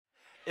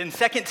In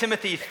 2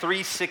 Timothy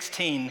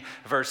 3:16,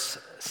 verse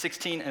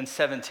 16 and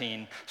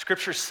 17,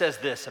 Scripture says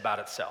this about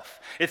itself.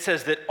 It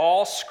says that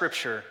all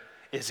Scripture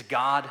is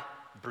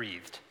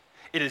God-breathed.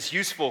 It is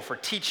useful for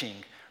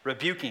teaching,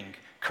 rebuking,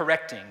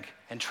 correcting,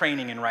 and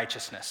training in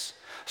righteousness,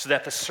 so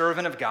that the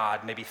servant of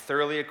God may be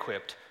thoroughly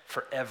equipped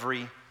for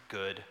every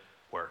good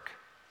work.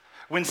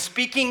 When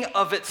speaking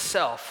of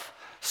itself,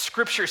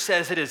 Scripture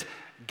says it is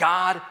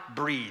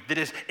God-breathed, it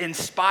is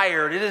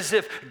inspired. It is as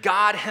if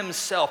God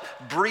himself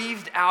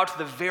breathed out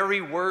the very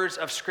words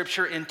of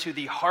Scripture into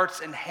the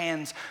hearts and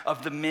hands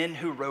of the men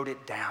who wrote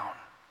it down.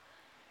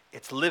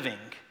 It's living,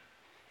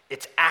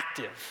 it's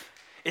active.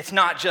 It's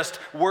not just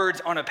words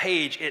on a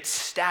page, it's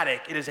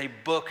static. It is a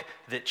book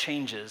that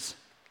changes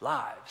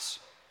lives.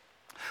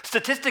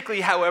 Statistically,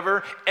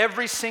 however,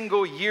 every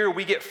single year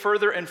we get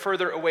further and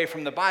further away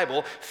from the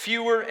Bible,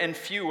 fewer and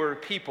fewer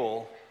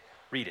people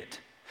read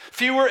it.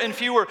 Fewer and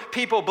fewer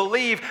people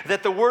believe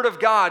that the Word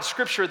of God,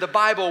 Scripture, the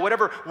Bible,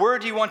 whatever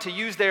word you want to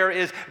use there,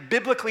 is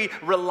biblically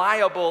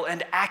reliable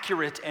and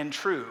accurate and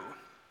true.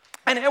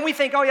 And we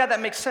think, oh yeah,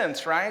 that makes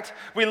sense, right?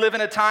 We live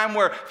in a time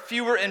where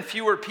fewer and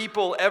fewer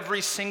people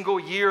every single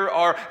year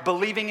are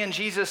believing in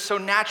Jesus, so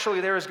naturally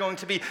there is going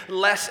to be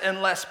less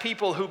and less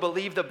people who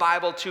believe the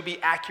Bible to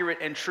be accurate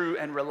and true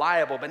and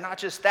reliable. But not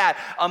just that,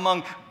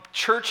 among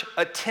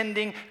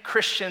church-attending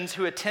Christians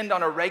who attend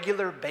on a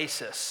regular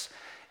basis,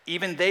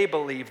 even they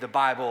believe the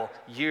Bible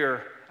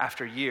year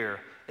after year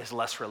is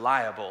less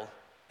reliable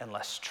and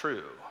less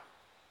true.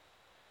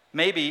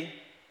 Maybe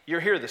you're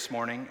here this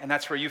morning and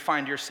that's where you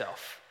find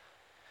yourself.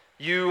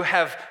 You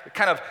have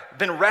kind of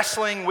been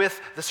wrestling with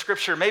the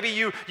Scripture. Maybe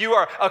you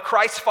are a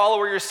Christ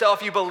follower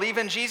yourself. You believe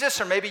in Jesus,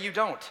 or maybe you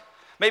don't.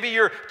 Maybe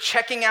you're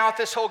checking out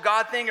this whole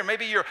God thing, or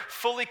maybe you're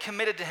fully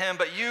committed to him,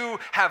 but you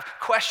have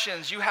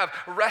questions, you have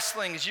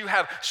wrestlings, you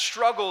have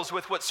struggles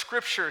with what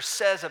Scripture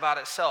says about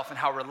itself and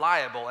how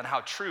reliable and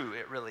how true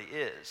it really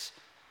is.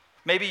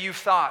 Maybe you've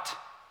thought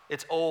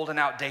it's old and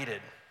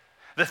outdated.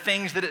 The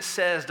things that it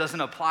says doesn't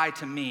apply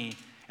to me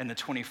in the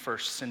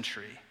 21st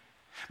century.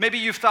 Maybe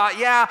you've thought,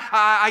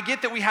 I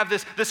get that we have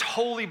this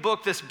holy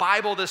book, this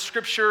Bible, this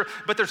Scripture,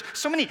 but there's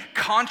so many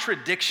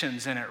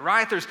contradictions in it,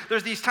 right?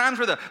 There's these times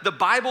where the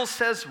Bible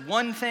says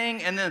one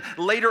thing, and then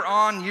later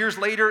on, years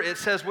later, it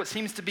says what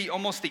seems to be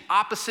almost the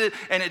opposite,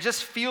 and it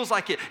just feels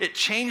like it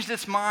changed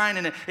its mind,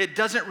 and it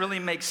doesn't really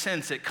make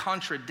sense. It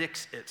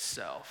contradicts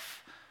itself.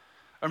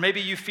 Or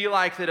maybe you feel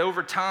like that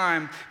over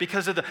time,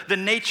 because of the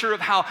nature of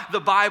how the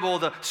Bible,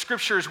 the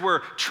Scriptures were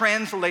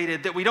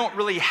translated, that we don't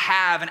really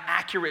have an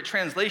accurate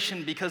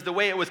translation because the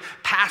way it was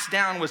passed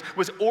down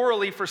was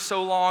orally for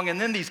so long.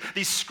 And then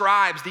these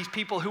scribes, these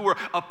people who were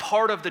a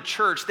part of the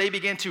church, they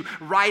began to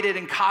write it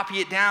and copy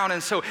it down.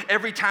 And so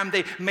every time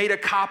they made a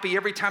copy,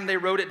 every time they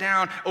wrote it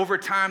down, over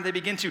time they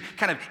begin to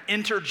kind of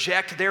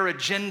interject their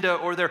agenda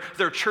or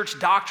their church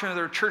doctrine or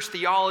their church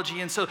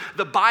theology. And so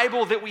the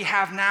Bible that we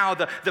have now,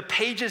 the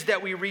pages that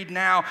we read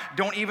now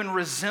don't even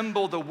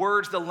resemble the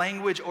words, the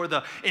language, or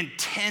the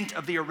intent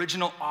of the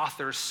original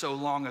authors so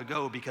long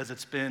ago because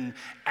it's been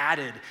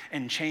added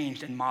and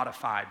changed and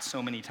modified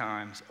so many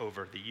times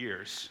over the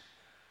years.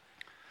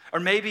 Or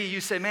maybe you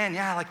say, man,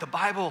 like the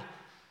Bible,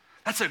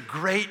 that's a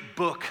great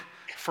book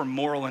for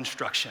moral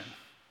instruction.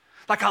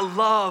 Like I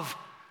love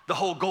the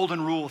whole golden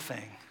rule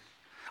thing.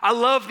 I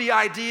love the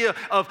idea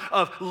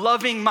of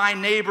loving my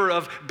neighbor,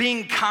 of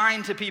being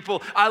kind to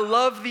people. I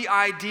love the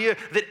idea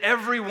that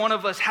every one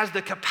of us has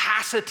the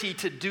capacity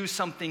to do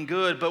something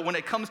good. But when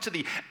it comes to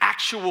the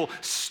actual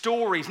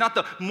stories, not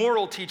the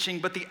moral teaching,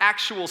 but the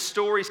actual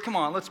stories, come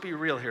on, let's be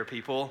real here,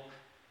 people.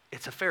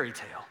 It's a fairy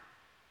tale.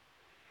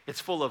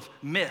 It's full of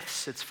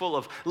myths. It's full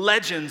of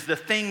legends, the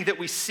thing that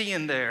we see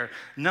in there.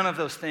 None of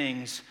those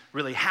things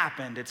really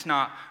happened. It's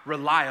not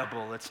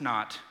reliable. It's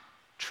not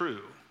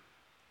true.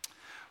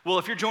 Well,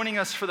 if you're joining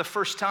us for the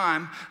first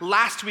time,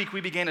 last week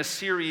we began a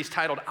series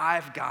titled,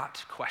 I've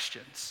Got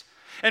Questions.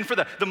 And for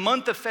the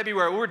month of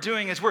February, what we're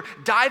doing is we're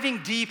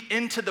diving deep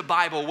into the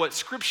Bible, what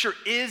Scripture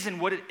is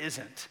and what it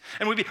isn't.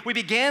 And we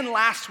began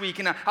last week,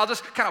 and I'll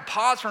just kind of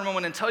pause for a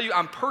moment and tell you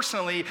I'm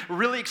personally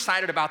really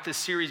excited about this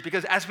series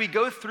because as we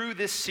go through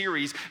this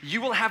series, you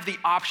will have the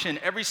option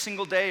every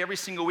single day, every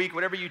single week,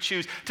 whatever you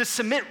choose, to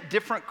submit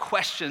different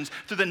questions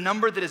through the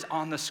number that is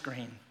on the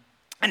screen.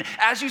 And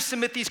as you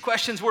submit these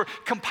questions, we're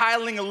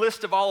compiling a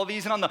list of all of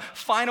these. And on the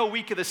final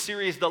week of the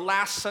series, the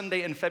last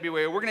Sunday in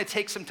February, we're going to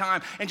take some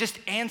time and just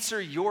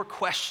answer your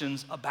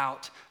questions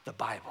about the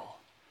Bible.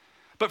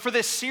 But for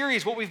this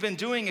series, what we've been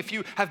doing, if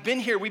you have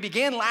been here, we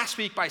began last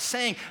week by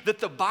saying that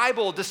the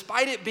Bible,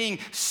 despite it being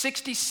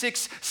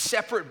 66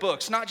 separate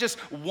books, not just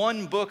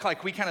one book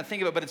like we kind of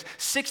think of it, but it's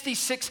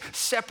 66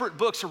 separate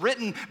books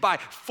written by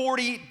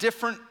 40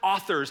 different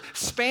authors,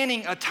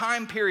 spanning a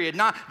time period,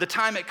 not the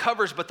time it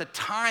covers, but the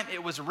time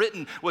it was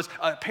written was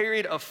a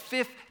period of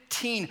 15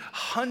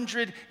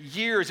 1,500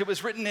 years. It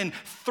was written in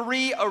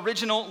 3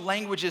 original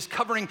languages,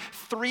 covering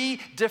 3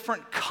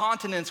 different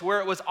continents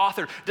where it was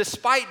authored.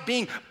 Despite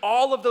being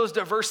all of those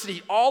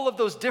diversity, all of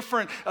those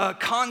different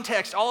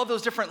contexts, all of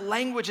those different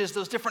languages,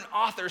 those different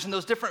authors, and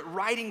those different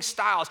writing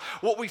styles,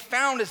 what we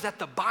found is that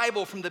the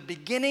Bible, from the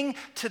beginning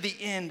to the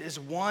end, is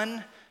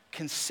one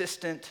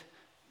consistent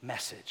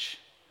message.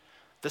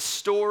 The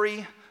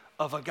story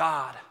of a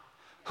God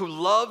who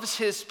loves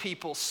his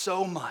people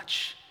so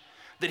much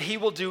that he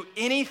will do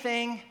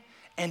anything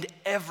and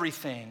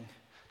everything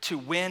to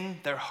win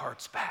their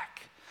hearts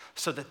back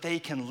so that they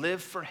can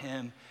live for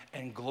him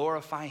and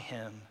glorify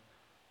him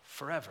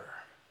forever.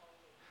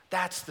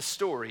 That's the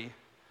story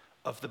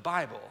of the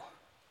Bible.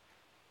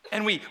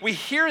 And we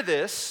hear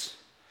this,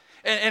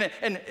 and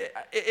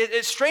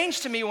it's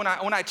strange to me when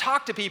I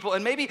talk to people,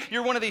 and maybe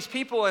you're one of these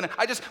people, and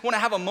I just want to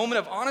have a moment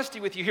of honesty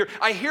with you here.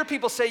 I hear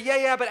people say,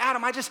 yeah, but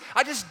Adam, I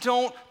just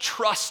don't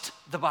trust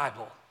the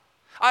Bible.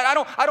 I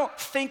don't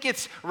think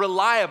it's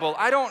reliable.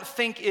 I don't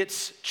think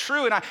it's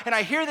true. And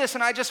I hear this,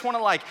 and I just want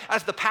to, like,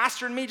 as the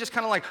pastor in me, just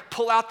kind of like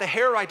pull out the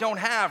hair I don't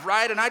have,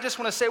 right? And I just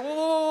want to say,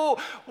 whoa,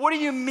 what do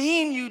you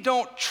mean you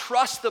don't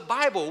trust the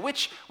Bible?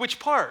 Which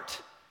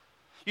part?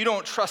 You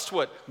don't trust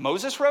what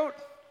Moses wrote?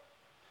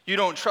 You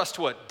don't trust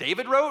what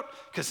David wrote?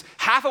 Because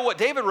half of what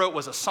David wrote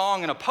was a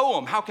song and a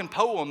poem. How can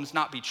poems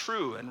not be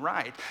true and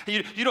right?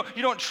 You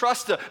don't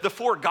trust the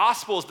 4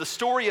 Gospels, the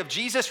story of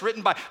Jesus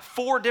written by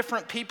 4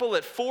 different people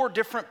at 4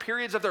 different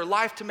periods of their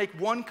life to make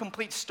one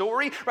complete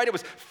story, right? It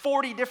was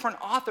 40 different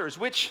authors.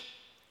 Which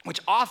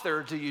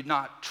author do you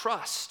not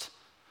trust?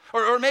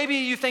 Or maybe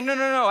you think,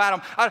 no,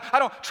 Adam, I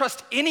don't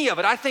trust any of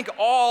it. I think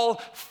all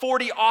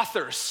 40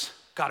 authors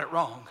got it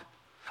wrong.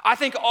 I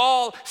think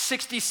all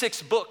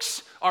 66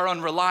 books are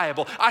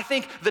unreliable. I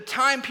think the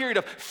time period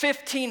of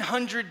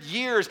 1,500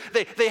 years,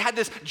 they had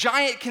this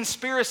giant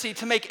conspiracy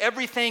to make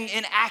everything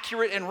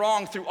inaccurate and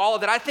wrong through all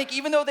of that. I think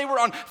even though they were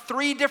on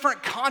 3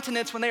 different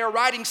continents when they were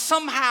writing,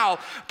 somehow,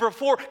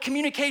 before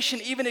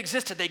communication even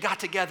existed, they got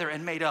together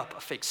and made up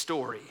a fake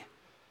story.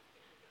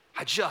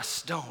 I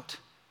just don't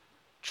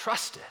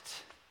trust it.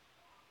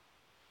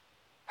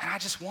 And I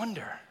just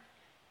wonder,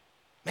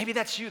 maybe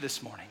that's you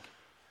this morning.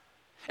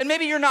 And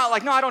maybe you're not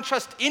like, no, I don't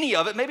trust any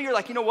of it. Maybe you're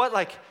like, you know what?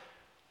 Like,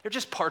 there are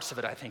just parts of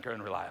it I think are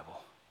unreliable.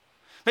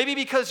 Maybe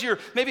because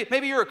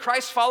maybe you're a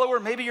Christ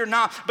follower, maybe you're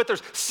not, but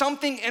there's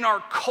something in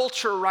our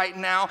culture right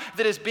now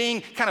that is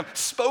being kind of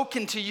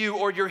spoken to you,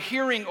 or you're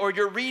hearing, or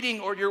you're reading,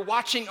 or you're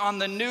watching on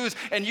the news,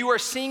 and you are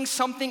seeing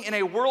something in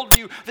a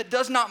worldview that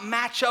does not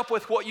match up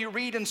with what you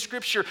read in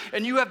Scripture,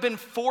 and you have been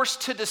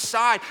forced to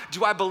decide,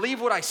 do I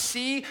believe what I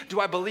see? Do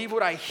I believe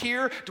what I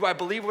hear? Do I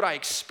believe what I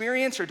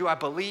experience? Or do I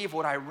believe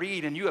what I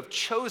read? And you have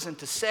chosen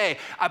to say,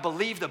 I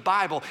believe the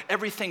Bible,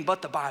 everything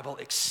but the Bible,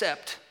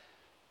 except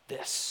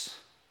this.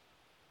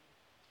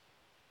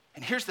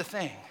 And here's the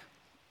thing.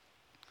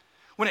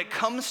 When it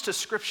comes to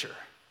Scripture,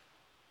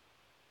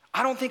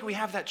 I don't think we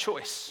have that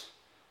choice.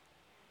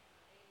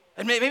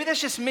 And maybe that's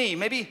just me.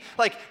 Maybe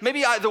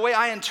the way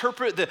I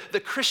interpret the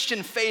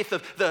Christian faith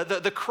of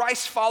the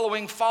Christ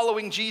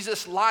following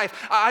Jesus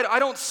life, I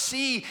don't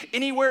see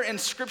anywhere in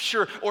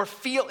Scripture or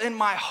feel in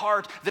my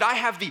heart that I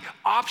have the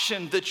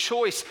option, the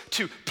choice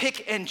to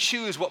pick and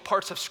choose what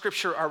parts of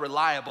Scripture are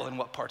reliable and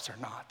what parts are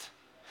not.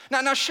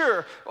 Now,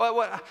 sure,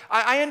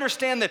 I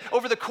understand that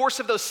over the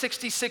course of those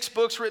 66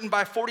 books written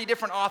by 40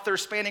 different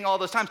authors spanning all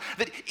those times,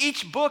 that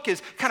each book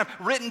is kind of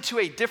written to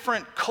a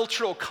different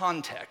cultural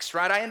context,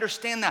 right? I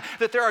understand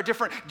that there are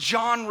different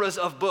genres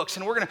of books,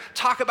 and we're going to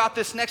talk about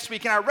this next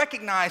week, and I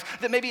recognize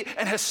that maybe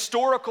an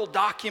historical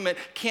document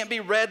can't be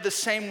read the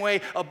same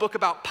way a book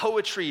about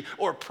poetry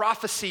or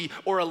prophecy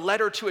or a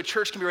letter to a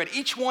church can be read.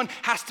 Each one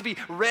has to be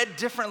read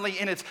differently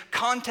in its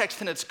context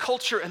and its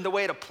culture and the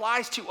way it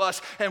applies to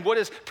us and what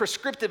is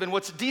prescriptive and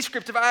what's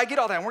descriptive. I get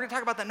all that, and we're going to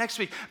talk about that next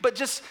week. But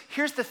just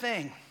here's the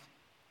thing.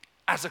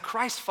 As a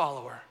Christ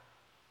follower,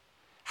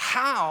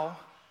 how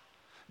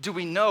do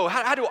we know?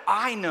 How do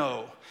I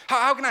know?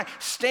 How can I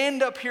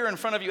stand up here in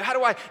front of you? How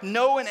do I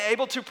know and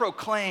able to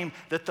proclaim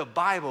that the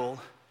Bible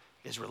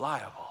is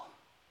reliable?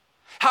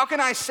 How can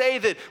I say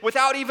that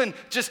without even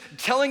just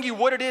telling you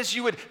what it is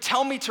you would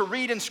tell me to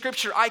read in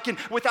Scripture, I can,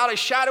 without a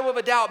shadow of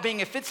a doubt,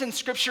 being if it's in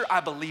Scripture, I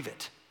believe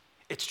it.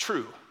 It's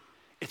true.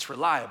 It's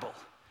reliable.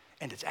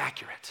 And it's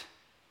accurate.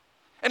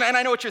 And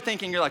I know what you're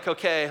thinking. You're like,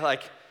 okay,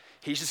 like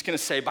he's just going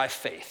to say by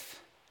faith,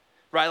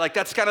 right? Like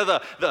that's kind of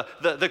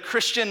the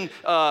Christian,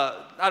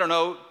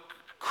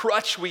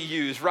 crutch we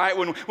use, right?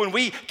 When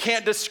we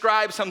can't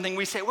describe something,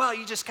 we say, well,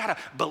 you just got to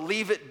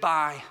believe it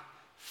by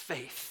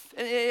faith.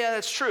 And yeah,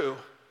 that's true.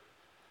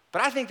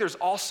 But I think there's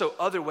also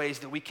other ways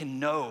that we can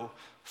know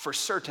for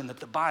certain that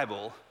the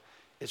Bible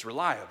is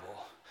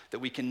reliable, that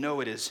we can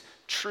know it is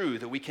true,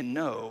 that we can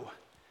know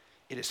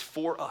it is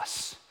for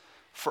us,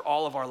 for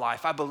all of our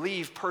life. I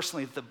believe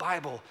personally that the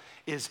Bible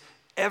is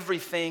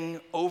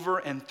everything over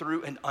and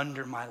through and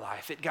under my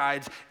life. It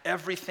guides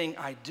everything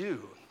I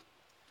do.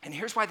 And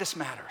here's why this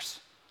matters.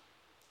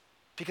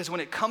 Because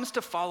when it comes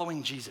to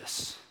following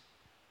Jesus,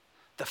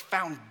 the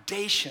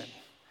foundation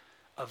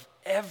of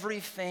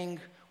everything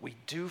we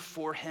do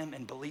for him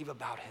and believe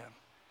about him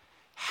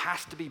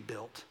has to be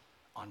built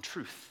on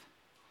truth.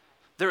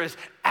 There is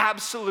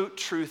absolute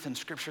truth in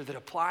Scripture that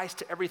applies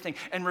to everything.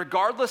 And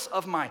regardless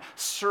of my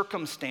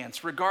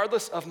circumstance,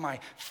 regardless of my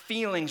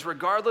feelings,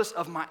 regardless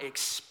of my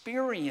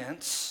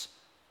experience,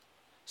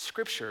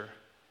 Scripture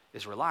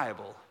is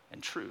reliable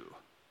and true.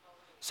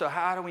 So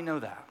how do we know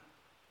that?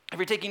 If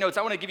you're taking notes,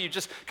 I want to give you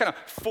just kind of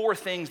 4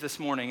 things this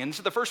morning. And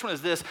so the first one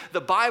is this: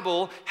 the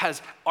Bible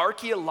has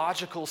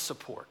archaeological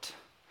support.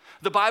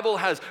 The Bible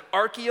has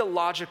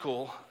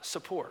archaeological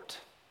support.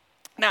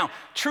 Now,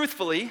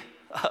 truthfully,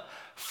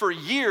 for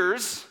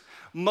years,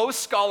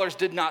 most scholars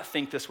did not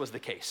think this was the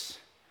case.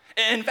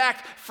 In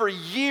fact, for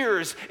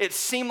years, it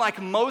seemed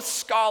like most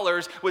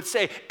scholars would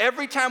say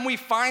every time we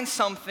find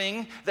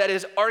something that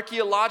is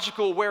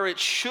archaeological where it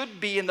should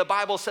be and the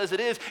Bible says it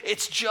is,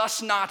 it's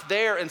just not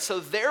there. And so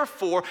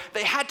therefore,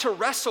 they had to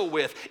wrestle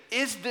with,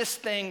 is this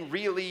thing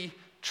really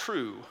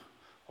true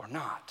or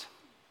not?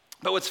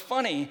 But what's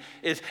funny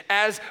is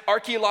as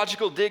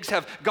archaeological digs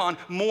have gone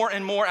more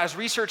and more, as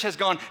research has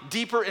gone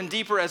deeper and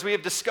deeper, as we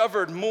have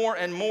discovered more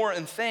and more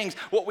in things,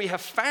 what we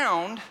have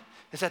found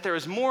is that there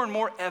is more and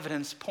more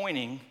evidence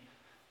pointing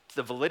to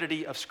the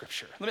validity of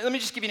Scripture. Let me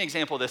just give you an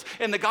example of this.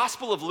 In the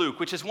Gospel of Luke,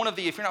 which is one of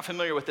the, if you're not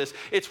familiar with this,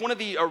 it's one of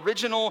the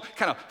original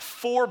kind of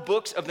 4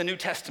 books of the New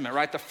Testament,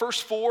 right? The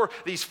first 4,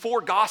 these 4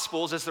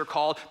 Gospels, as they're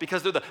called,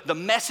 because they're the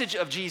message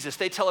of Jesus.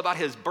 They tell about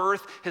his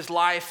birth, his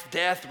life,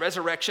 death,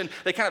 resurrection.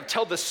 They kind of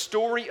tell the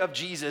story of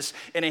Jesus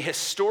in a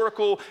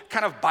historical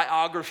kind of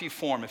biography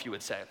form, if you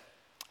would say.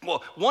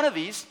 Well, one of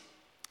these,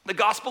 the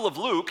Gospel of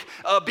Luke,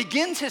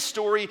 begins his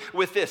story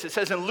with this. It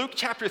says in Luke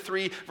chapter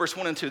 3, verse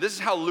 1 and 2, this is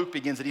how Luke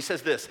begins it. He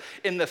says this: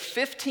 in the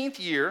 15th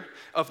year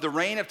of the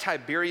reign of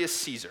Tiberius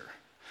Caesar,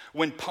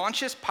 when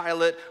Pontius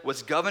Pilate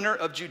was governor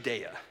of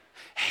Judea,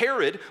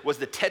 Herod was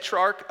the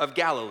tetrarch of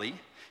Galilee,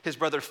 his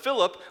brother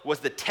Philip was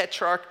the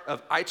tetrarch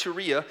of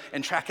Iturea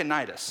and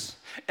Trachonitis,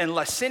 and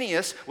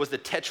Lysanias was the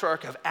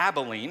tetrarch of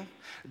Abilene,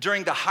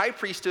 during the high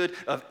priesthood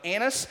of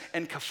Annas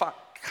and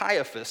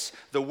Caiaphas,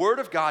 the word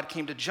of God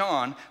came to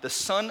John, the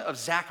son of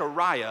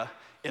Zechariah,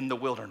 in the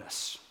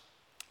wilderness.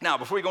 Now,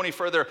 before we go any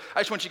further, I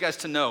just want you guys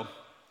to know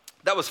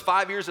that was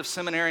 5 years of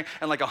seminary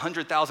and like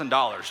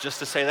 $100,000, just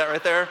to say that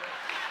right there.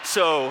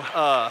 So,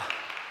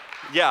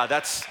 yeah,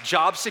 that's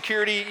job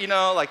security,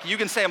 like you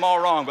can say them all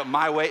wrong, but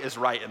my way is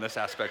right in this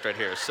aspect right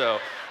here. So,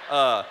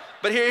 but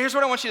here's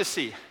what I want you to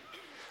see.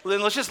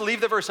 Let's just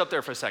leave the verse up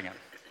there for a second.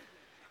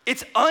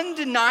 It's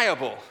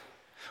undeniable.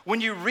 When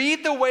you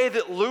read the way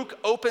that Luke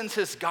opens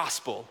his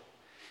gospel,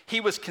 he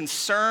was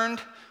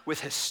concerned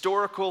with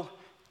historical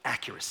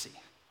accuracy.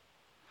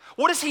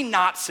 What does he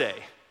not say?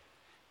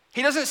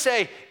 He doesn't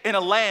say, in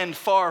a land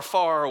far,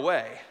 far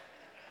away.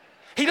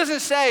 He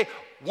doesn't say,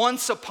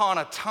 once upon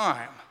a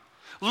time.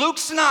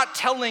 Luke's not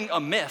telling a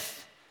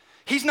myth.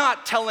 He's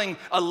not telling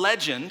a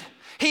legend.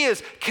 He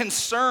is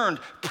concerned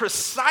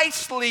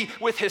precisely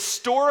with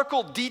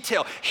historical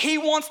detail. He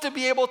wants to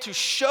be able to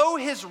show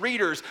his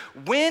readers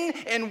when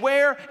and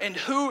where and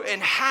who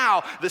and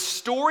how the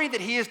story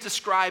that he is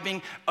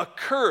describing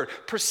occurred.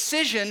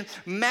 Precision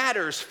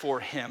matters for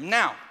him.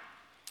 Now,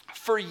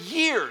 for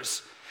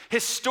years,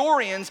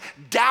 historians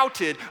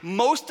doubted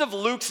most of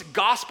Luke's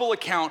gospel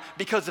account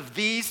because of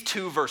these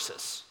 2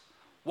 verses.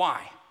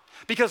 Why?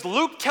 Because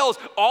Luke tells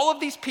all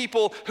of these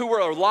people who were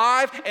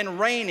alive and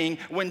reigning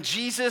when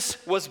Jesus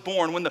was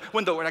born, when the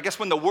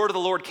word of the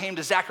Lord came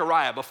to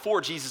Zechariah before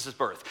Jesus'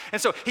 birth. And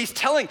so he's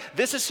telling,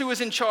 this is who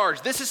is in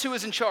charge, this is who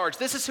is in charge,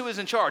 this is who is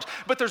in charge.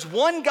 But there's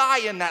one guy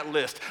in that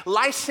list,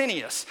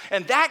 Lysanias.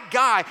 And that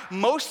guy,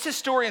 most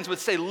historians would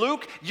say,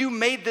 Luke, you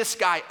made this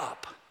guy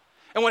up.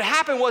 And what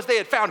happened was they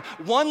had found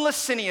one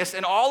Lysanias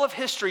in all of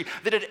history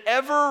that had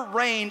ever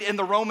reigned in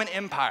the Roman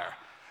Empire.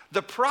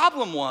 The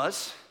problem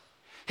was,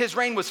 his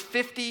reign was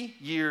 50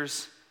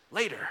 years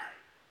later.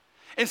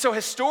 And so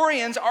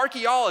historians,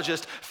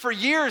 archaeologists, for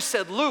years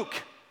said, Luke,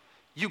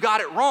 you got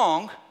it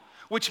wrong,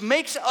 which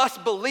makes us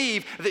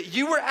believe that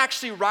you were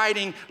actually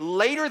writing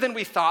later than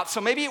we thought.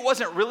 So maybe it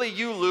wasn't really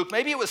you, Luke.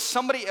 Maybe it was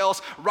somebody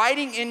else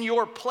writing in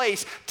your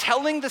place,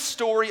 telling the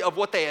story of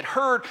what they had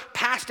heard,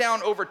 passed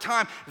down over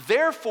time.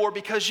 Therefore,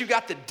 because you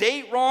got the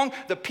date wrong,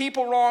 the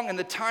people wrong, and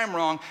the time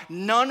wrong,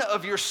 none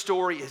of your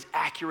story is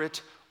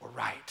accurate or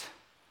right.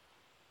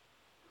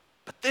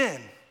 But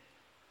then,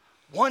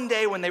 one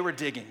day when they were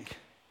digging,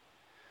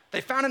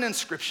 they found an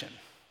inscription.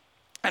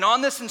 And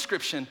on this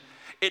inscription,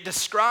 it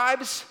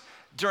describes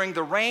during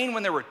the reign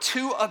when there were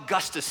 2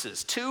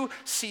 Augustuses, 2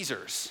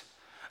 Caesars,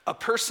 a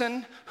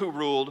person who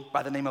ruled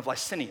by the name of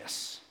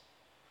Lysanias.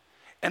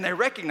 And they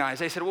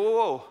recognized, they said,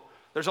 whoa,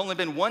 there's only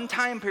been one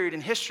time period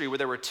in history where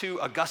there were 2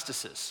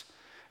 Augustuses,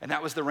 and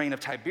that was the reign of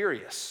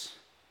Tiberius.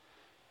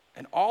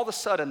 And all of a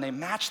sudden, they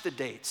matched the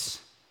dates,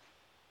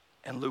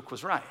 and Luke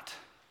was right.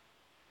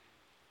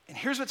 And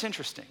here's what's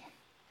interesting.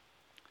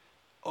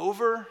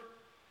 Over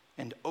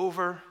and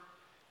over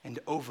and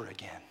over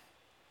again,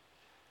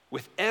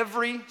 with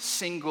every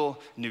single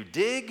new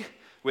dig,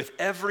 with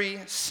every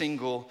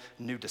single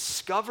new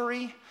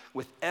discovery,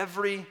 with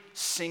every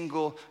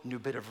single new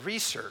bit of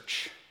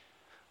research,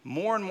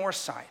 more and more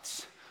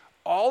sites,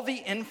 all the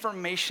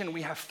information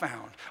we have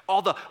found,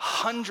 all the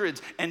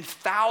hundreds and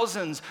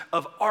thousands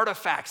of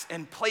artifacts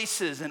and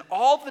places and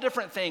all the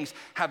different things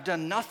have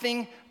done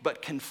nothing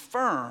but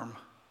confirm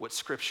what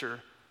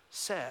Scripture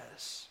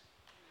says.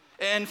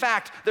 In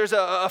fact, there's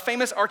a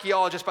famous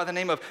archaeologist by the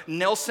name of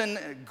Nelson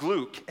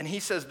Gluck, and he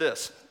says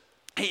this.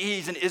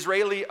 He's an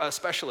Israeli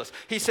specialist.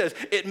 He says,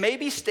 it may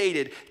be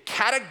stated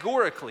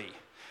categorically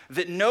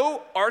that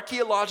no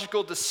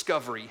archaeological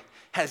discovery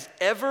has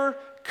ever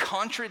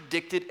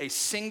contradicted a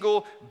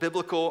single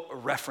biblical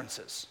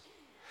references.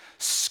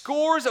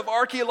 Scores of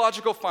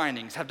archaeological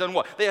findings have done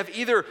what? They have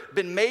either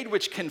been made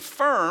which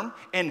confirm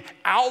in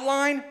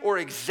outline or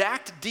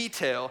exact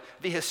detail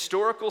the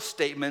historical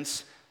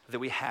statements that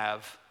we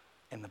have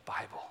in the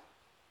Bible.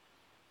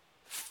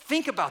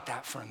 Think about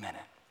that for a minute.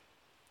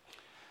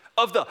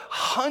 Of the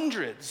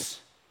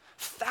hundreds,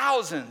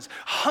 thousands,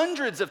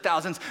 hundreds of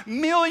thousands,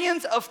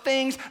 millions of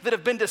things that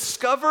have been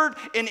discovered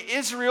in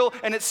Israel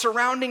and its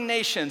surrounding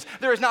nations,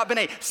 there has not been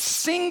a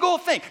single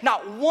thing,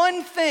 not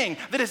one thing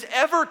that has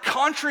ever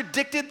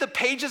contradicted the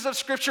pages of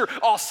Scripture,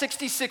 all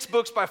 66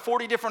 books by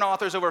 40 different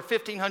authors over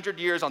 1,500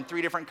 years on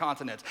 3 different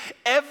continents.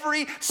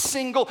 Every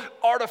single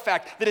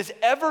artifact that has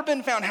ever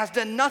been found has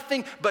done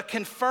nothing but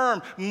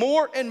confirm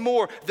more and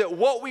more that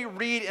what we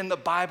read in the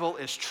Bible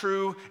is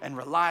true and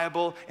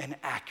reliable and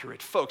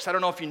accurate. Folks, I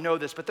don't know if you know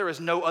this, but there is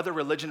no other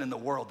religion in the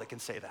world that can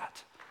say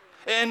that.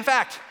 In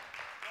fact,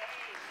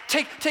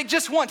 take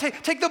just one.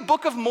 Take the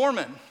Book of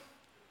Mormon.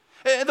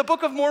 The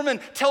Book of Mormon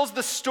tells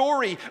the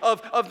story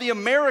of the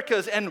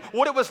Americas and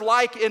what it was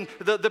like in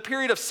the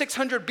period of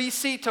 600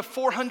 BC to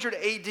 400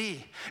 AD.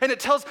 And it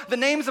tells the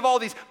names of all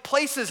these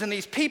places and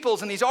these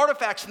peoples and these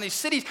artifacts and these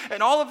cities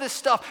and all of this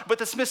stuff. But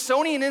the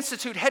Smithsonian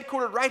Institute,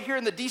 headquartered right here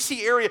in the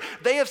DC area,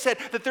 they have said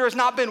that there has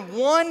not been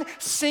one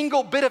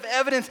single bit of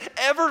evidence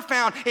ever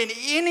found in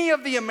any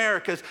of the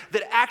Americas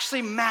that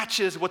actually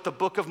matches what the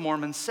Book of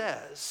Mormon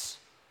says.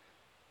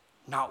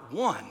 Not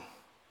one.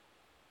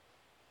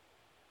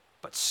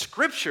 But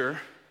Scripture,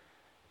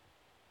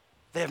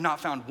 they have not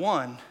found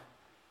one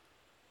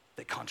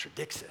that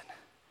contradicts it,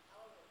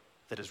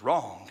 that is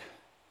wrong.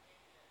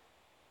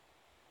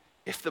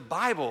 If the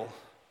Bible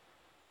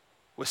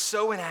was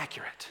so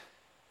inaccurate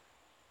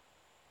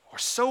or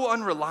so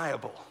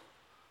unreliable,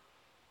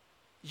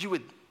 you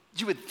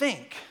would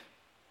think,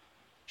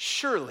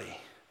 surely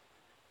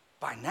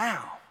by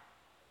now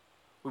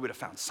we would have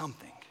found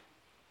something.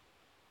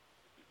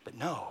 But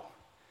no,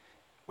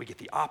 we get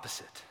the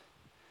opposite.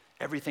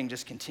 Everything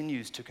just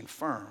continues to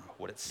confirm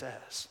what it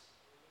says.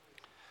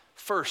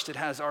 First, it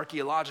has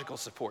archaeological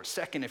support.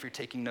 Second, if you're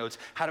taking notes,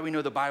 how do we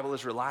know the Bible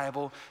is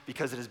reliable?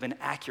 Because it has been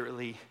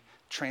accurately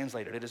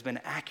translated. It has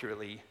been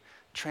accurately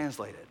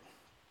translated.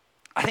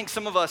 I think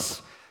some of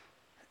us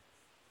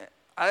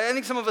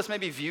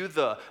maybe view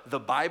the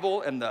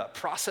Bible and the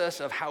process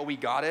of how we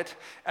got it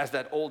as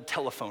that old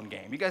telephone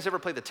game. You guys ever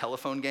play the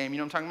telephone game? You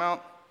know what I'm talking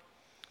about?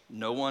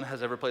 No one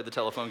has ever played the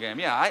telephone game.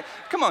 Yeah,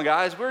 come on,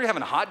 guys. We're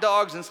having hot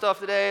dogs and stuff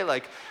today.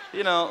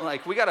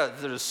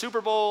 There's a Super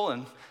Bowl,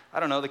 and I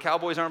don't know, the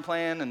Cowboys aren't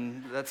playing,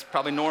 and that's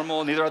probably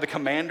normal. Neither are the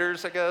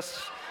Commanders, I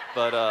guess.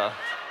 But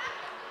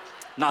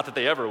not that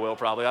they ever will,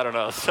 probably. I don't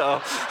know.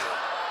 So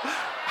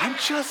I'm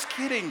just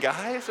kidding,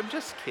 guys. I'm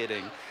just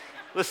kidding.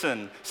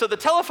 Listen, so the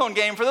telephone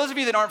game, for those of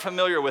you that aren't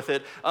familiar with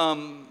it,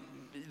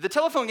 the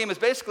telephone game is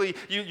basically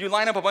you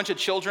line up a bunch of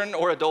children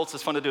or adults,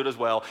 it's fun to do it as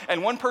well,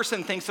 and one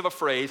person thinks of a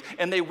phrase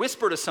and they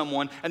whisper to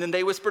someone and then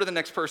they whisper to the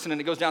next person and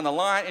it goes down the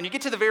line and you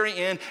get to the very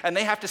end and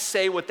they have to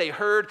say what they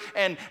heard,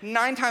 and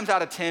 9 times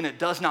out of 10 it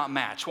does not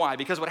match. Why?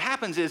 Because what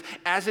happens is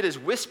as it is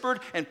whispered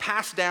and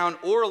passed down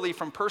orally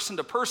from person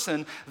to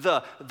person,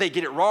 they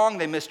get it wrong,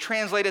 they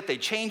mistranslate it, they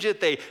change it,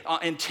 they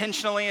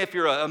intentionally, if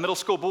you're a middle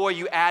school boy,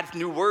 you add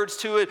new words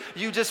to it,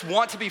 you just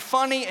want to be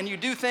funny and you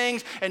do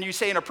things and you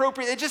say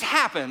inappropriate, it just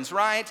happens,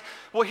 right?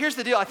 Well, here's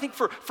the deal. I think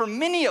for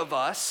many of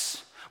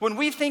us, when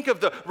we think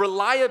of the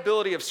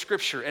reliability of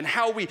Scripture and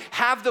how we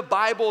have the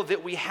Bible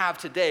that we have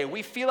today,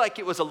 we feel like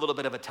it was a little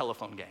bit of a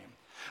telephone game.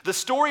 The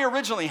story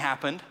originally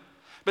happened,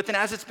 but then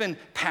as it's been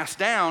passed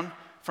down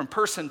from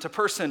person to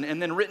person and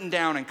then written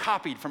down and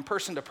copied from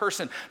person to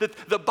person,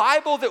 the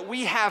Bible that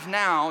we have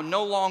now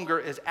no longer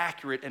is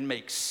accurate and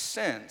makes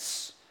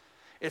sense.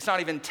 It's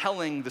not even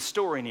telling the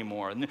story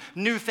anymore.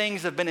 New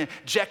things have been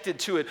injected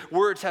to it.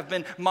 Words have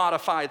been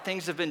modified.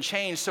 Things have been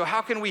changed. So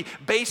how can we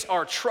base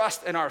our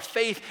trust and our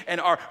faith and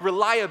our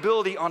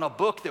reliability on a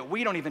book that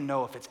we don't even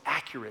know if it's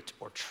accurate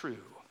or true?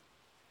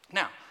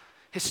 Now,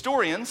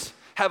 historians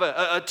have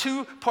a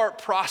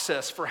 2-part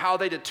process for how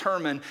they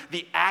determine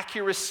the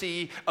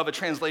accuracy of a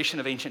translation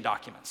of ancient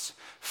documents.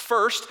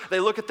 First, they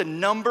look at the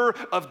number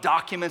of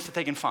documents that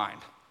they can find.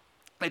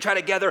 They try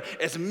to gather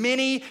as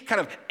many kind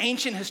of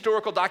ancient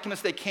historical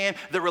documents they can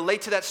that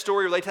relate to that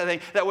story, relate to that thing.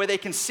 That way they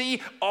can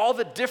see all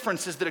the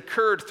differences that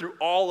occurred through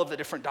all of the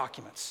different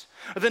documents.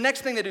 The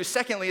next thing they do,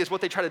 secondly, is what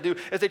they try to do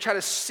is they try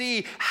to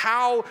see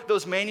how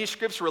those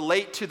manuscripts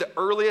relate to the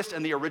earliest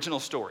and the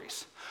original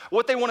stories.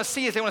 What they want to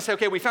see is they want to say,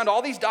 okay, we found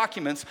all these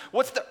documents.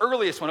 What's the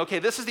earliest one? Okay,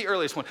 this is the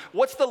earliest one.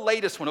 What's the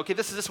latest one? Okay,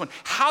 this is this one.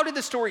 How did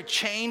the story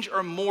change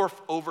or morph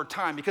over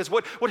time? Because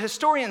what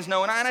historians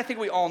know, and I think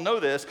we all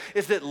know this,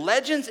 is that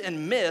legends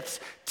and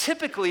myths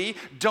typically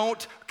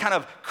don't kind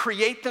of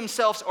create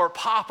themselves or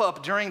pop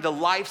up during the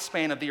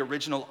lifespan of the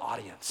original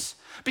audience.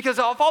 Because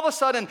if all of a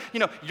sudden,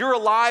 you're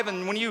alive,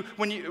 and when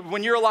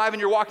you're alive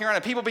and you're walking around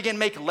and people begin to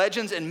make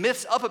legends and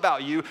myths up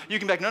about you, you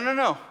can be like,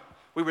 no,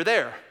 we were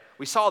there.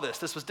 We saw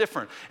this was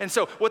different. And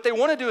so what they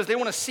want to do is they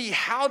want to see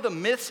how the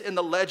myths and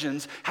the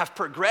legends have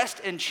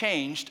progressed and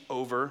changed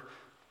over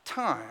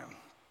time.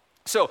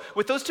 So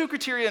with those two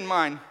criteria in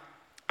mind,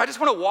 I just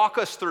want to walk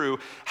us through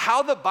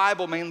how the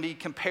Bible mainly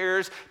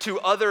compares to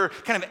other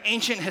kind of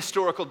ancient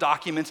historical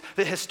documents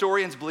that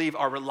historians believe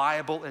are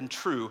reliable and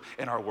true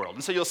in our world.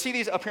 And so you'll see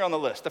these up here on the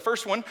list. The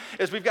first one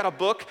is we've got a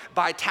book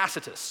by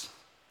Tacitus.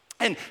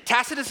 And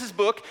Tacitus's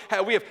book,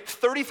 we have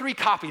 33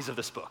 copies of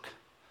this book.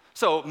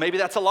 So maybe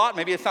that's a lot,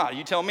 maybe it's not,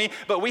 you tell me.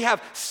 But we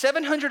have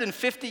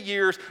 750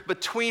 years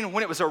between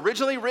when it was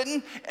originally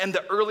written and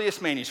the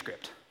earliest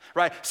manuscript,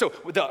 right? So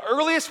the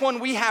earliest one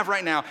we have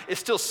right now is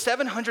still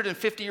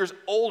 750 years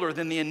older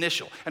than the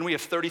initial, and we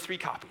have 33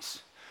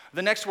 copies.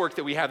 The next work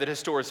that we have that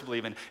historians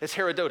believe in is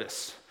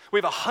Herodotus. We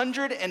have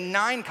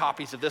 109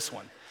 copies of this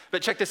one.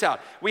 But check this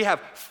out. We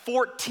have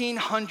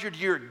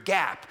 1,400-year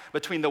gap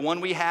between the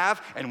one we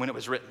have and when it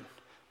was written.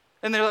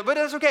 And they're like, but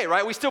that's okay,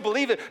 right? We still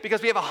believe it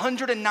because we have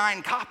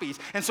 109 copies.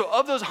 And so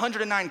of those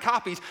 109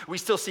 copies, we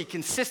still see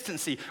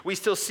consistency. We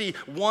still see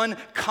one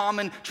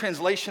common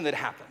translation that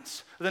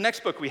happens. The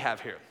next book we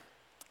have here,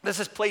 this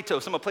is Plato,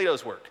 some of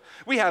Plato's work.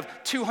 We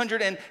have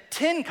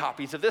 210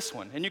 copies of this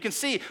one. And you can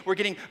see we're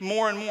getting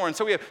more and more. And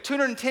so we have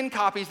 210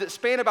 copies that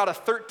span about a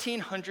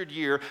 1,300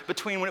 year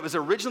between when it was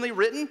originally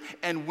written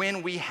and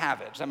when we have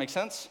it. Does that make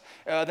sense?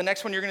 The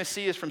next one you're going to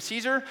see is from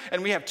Caesar,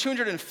 and we have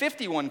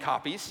 251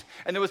 copies,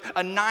 and there was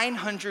a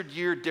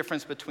 900-year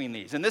difference between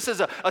these. And this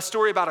is a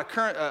story about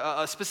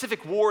a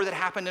specific war that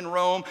happened in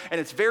Rome, and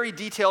it's very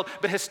detailed,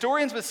 but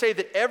historians would say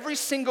that every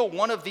single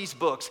one of these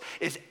books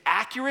is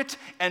accurate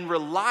and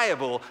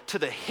reliable to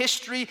the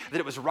history that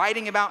it was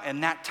writing about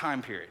in that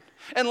time period.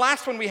 And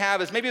last one we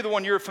have is maybe the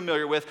one you're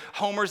familiar with,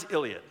 Homer's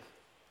Iliad.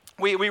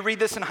 We read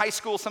this in high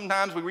school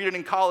sometimes. We read it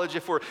in college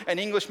if we're an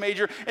English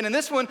major. And in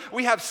this one,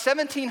 we have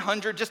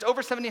 1,700, just over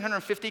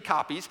 1,750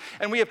 copies.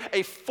 And we have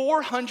a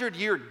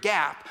 400-year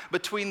gap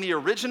between the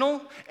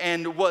original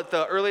and what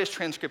the earliest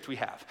transcript we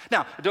have.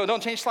 Now,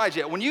 don't change slides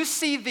yet. When you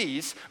see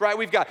these, right,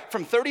 we've got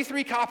from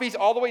 33 copies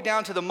all the way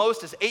down to the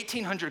most is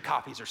 1,800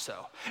 copies or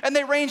so. And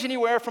they range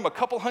anywhere from a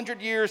couple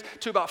hundred years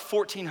to about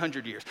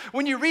 1,400 years.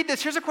 When you read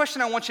this, here's a question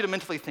I want you to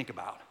mentally think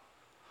about.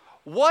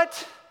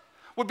 What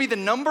would be the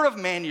number of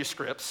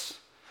manuscripts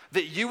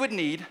that you would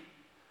need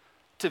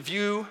to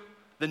view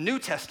the New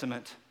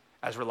Testament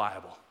as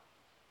reliable?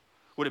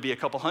 Would it be a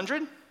couple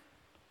hundred?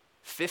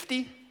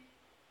 50?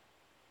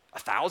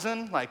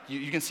 1,000? Like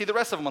you can see the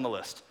rest of them on the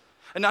list.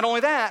 And not only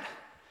that,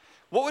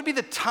 what would be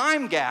the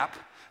time gap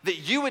that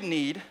you would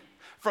need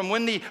from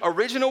when the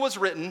original was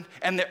written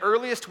and the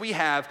earliest we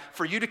have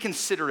for you to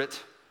consider it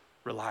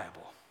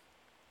reliable?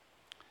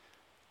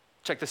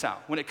 Check this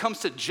out. When it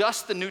comes to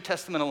just the New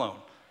Testament alone,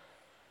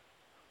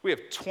 we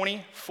have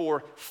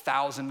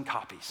 24,000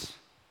 copies.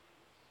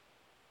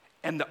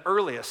 And the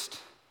earliest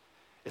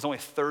is only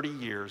 30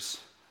 years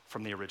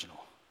from the original.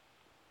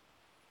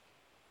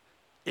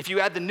 If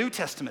you add the New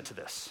Testament to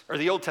this, or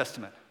the Old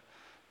Testament,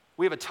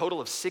 we have a total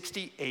of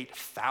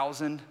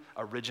 68,000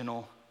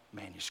 original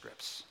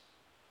manuscripts.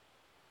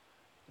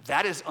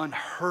 That is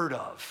unheard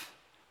of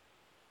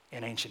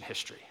in ancient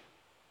history.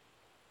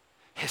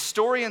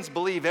 Historians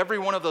believe every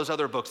one of those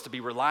other books to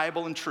be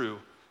reliable and true,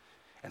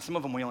 and some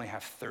of them we only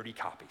have 30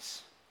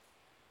 copies.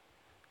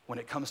 When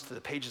it comes to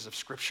the pages of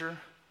Scripture,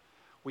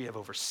 we have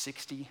over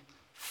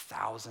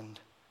 60,000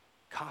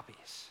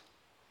 copies.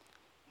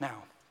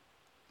 Now,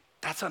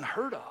 that's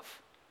unheard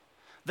of.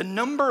 The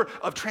number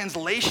of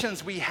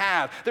translations we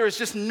have, there is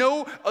just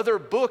no other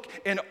book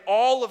in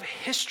all of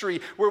history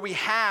where we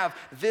have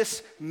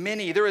this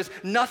many. There is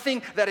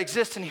nothing that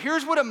exists. And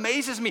here's what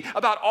amazes me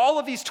about all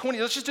of these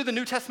let's just do the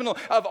New Testament,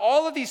 of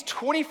all of these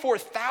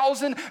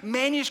 24,000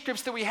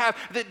 manuscripts that we have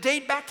that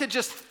date back to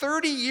just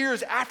 30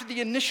 years after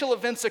the initial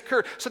events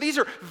occurred. So these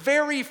are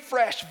very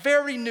fresh,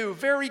 very new,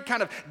 very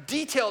kind of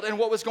detailed in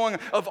what was going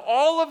on. Of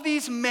all of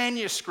these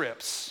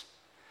manuscripts,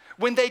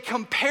 when they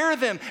compare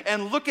them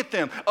and look at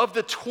them, of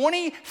the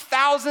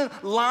 20,000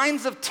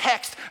 lines of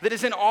text that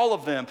is in all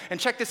of them, and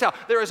check this out,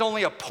 there is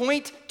only a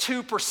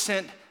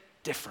 0.2%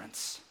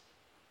 difference.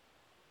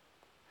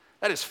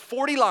 That is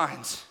 40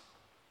 lines.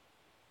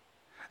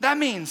 That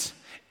means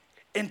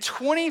in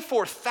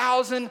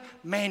 24,000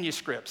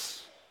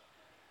 manuscripts,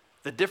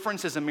 the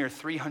difference is a mere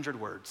 300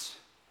 words.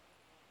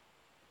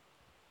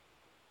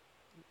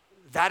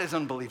 That is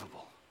unbelievable.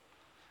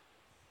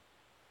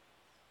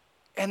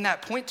 And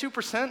that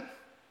 0.2%,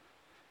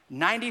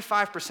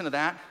 95% of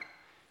that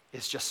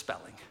is just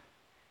spelling.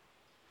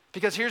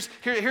 Because here's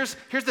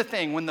the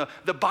thing. When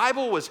the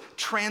Bible was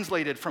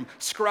translated from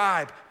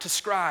scribe to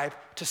scribe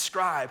to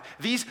scribe,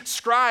 these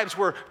scribes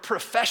were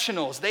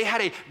professionals. They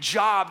had a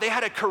job. They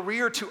had a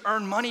career to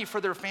earn money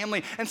for their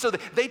family. And so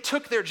they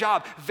took their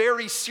job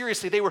very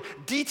seriously. They were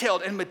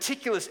detailed and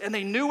meticulous, and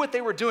they knew what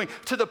they were doing,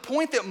 to the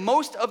point that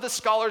most of the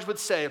scholars would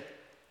say,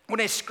 when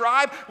a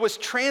scribe was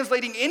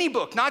translating any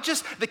book, not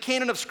just the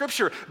canon of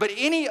Scripture, but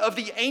any of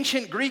the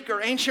ancient Greek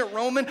or ancient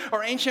Roman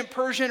or ancient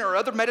Persian or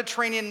other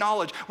Mediterranean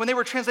knowledge, when they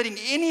were translating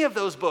any of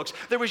those books,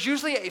 there was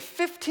usually a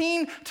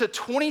 15 to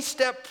 20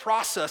 step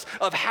process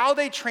of how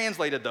they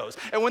translated those.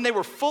 And when they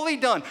were fully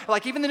done,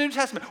 like even the New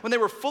Testament, when they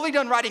were fully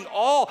done writing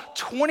all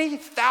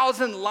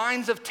 20,000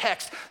 lines of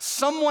text,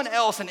 someone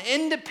else, an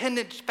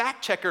independent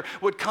fact checker,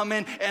 would come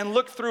in and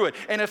look through it.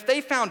 And if they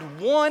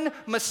found one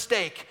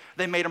mistake,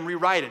 they made them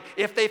rewrite it.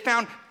 If they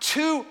found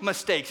 2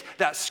 mistakes,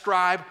 that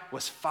scribe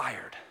was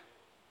fired.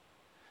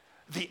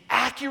 The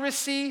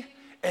accuracy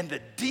and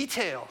the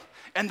detail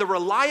and the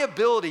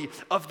reliability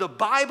of the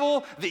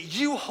Bible that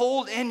you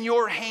hold in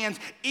your hands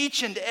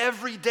each and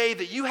every day,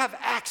 that you have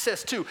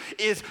access to,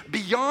 is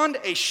beyond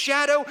a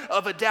shadow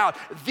of a doubt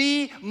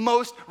the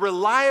most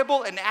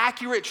reliable and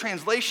accurate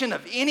translation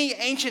of any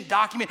ancient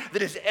document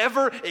that has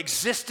ever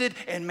existed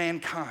in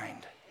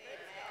mankind.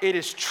 It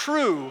is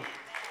true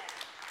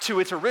to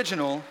its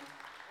original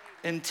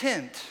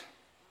intent.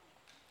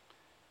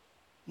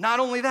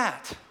 Not only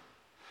that,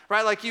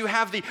 right? Like you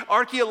have the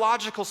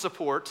archaeological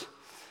support,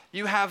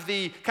 you have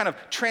the kind of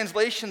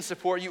translation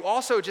support, you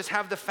also just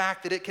have the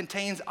fact that it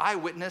contains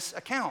eyewitness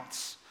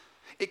accounts.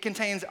 It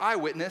contains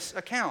eyewitness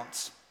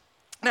accounts.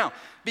 Now,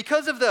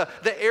 because of the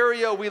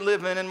area we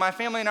live in, and my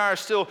family and I are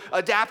still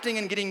adapting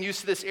and getting used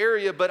to this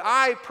area, but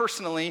I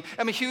personally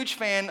am a huge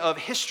fan of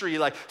history,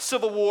 like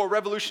Civil War,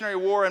 Revolutionary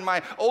War, and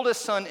my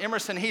oldest son,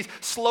 Emerson, he's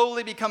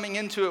slowly becoming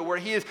into it, where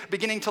he is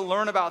beginning to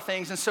learn about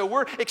things. And so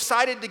we're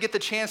excited to get the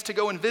chance to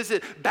go and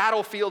visit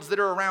battlefields that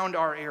are around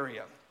our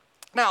area.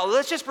 Now,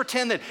 let's just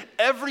pretend that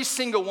every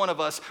single one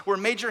of us were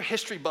major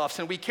history buffs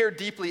and we care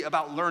deeply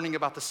about learning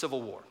about the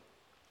Civil War.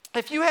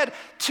 If you had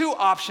 2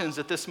 options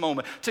at this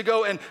moment to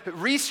go and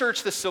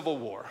research the Civil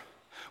War,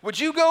 would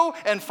you go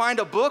and find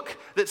a book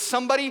that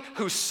somebody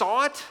who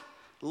saw it,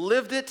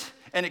 lived it,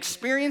 and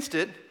experienced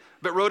it,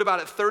 but wrote about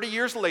it 30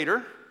 years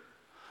later?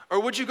 Or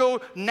would you go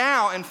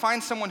now and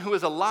find someone who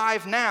is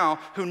alive now,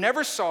 who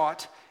never saw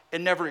it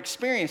and never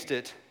experienced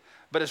it,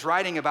 but is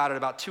writing about it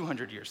about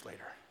 200 years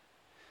later?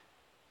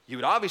 You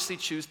would obviously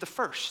choose the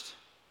first.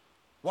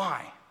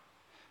 Why?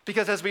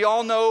 Because as we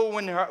all know,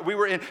 when we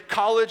were in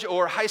college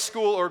or high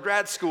school or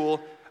grad school,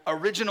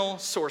 original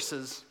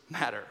sources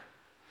matter.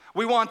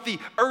 We want the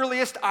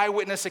earliest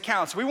eyewitness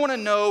accounts. We want to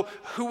know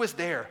who was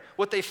there,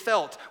 what they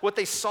felt, what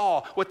they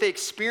saw, what they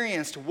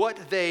experienced, what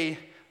they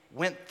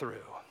went through.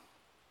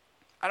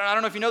 I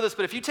don't know if you know this,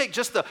 but if you take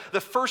just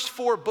the first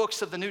 4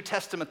 books of the New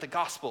Testament, the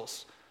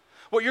Gospels,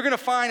 what you're going to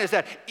find is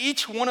that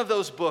each one of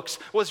those books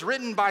was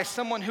written by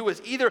someone who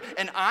was either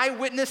an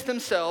eyewitness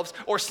themselves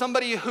or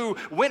somebody who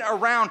went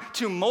around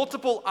to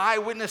multiple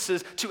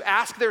eyewitnesses to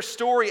ask their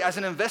story as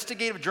an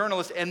investigative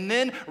journalist and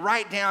then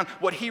write down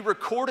what he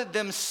recorded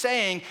them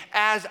saying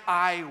as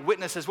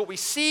eyewitnesses. What we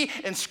see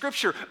in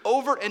Scripture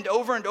over and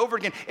over and over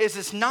again is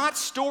it's not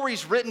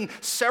stories written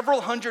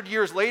several hundred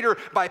years later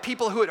by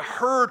people who had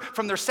heard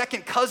from their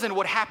second cousin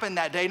what happened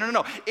that day.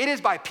 No. It is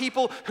by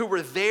people who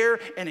were there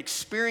and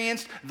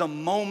experienced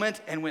the moment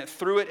and went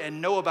through it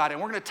and know about it.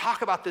 And we're going to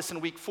talk about this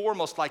in week 4,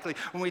 most likely,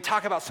 when we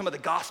talk about some of the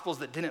Gospels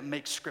that didn't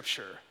make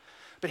Scripture.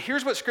 But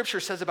here's what Scripture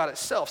says about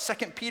itself.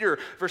 1 Peter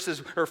 1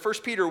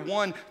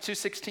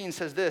 2:16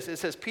 says this. It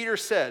says, Peter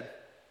said,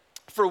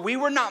 "For we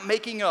were not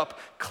making up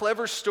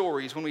clever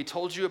stories when we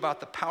told you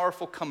about the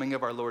powerful coming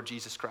of our Lord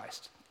Jesus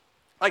Christ."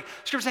 Like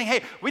Scripture saying,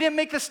 hey, we didn't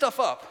make this stuff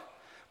up,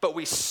 but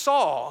we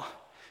saw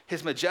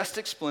his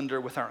majestic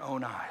splendor with our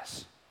own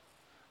eyes.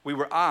 We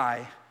were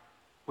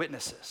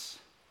eyewitnesses.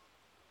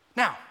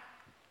 Now,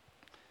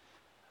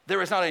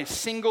 there is not a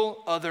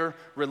single other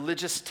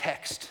religious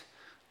text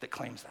that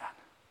claims that.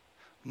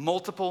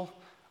 Multiple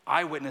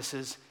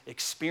eyewitnesses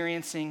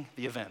experiencing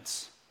the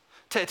events.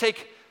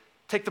 Take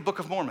the Book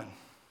of Mormon.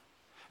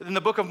 In the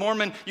Book of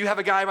Mormon, you have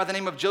a guy by the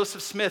name of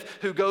Joseph Smith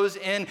who goes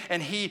in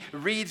and he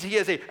reads, he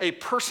has a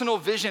personal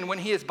vision when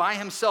he is by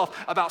himself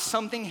about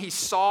something he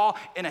saw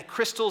in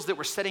crystals that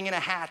were sitting in a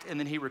hat, and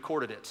then he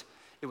recorded it.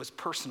 It was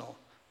personal,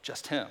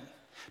 just him.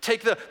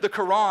 Take the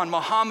Quran.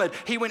 Muhammad,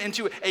 he went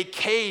into a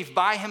cave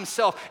by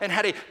himself and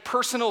had a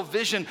personal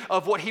vision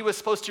of what he was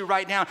supposed to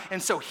write down.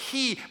 And so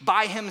he,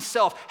 by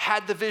himself,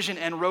 had the vision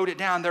and wrote it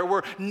down. There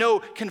were no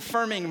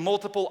confirming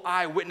multiple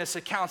eyewitness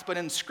accounts. But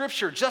in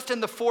Scripture, just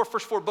in the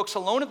first four books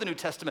alone of the New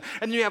Testament,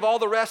 and you have all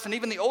the rest, and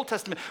even the Old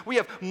Testament, we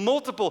have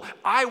multiple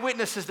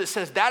eyewitnesses that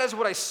says, that is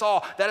what I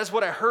saw, that is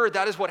what I heard,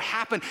 that is what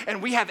happened.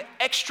 And we have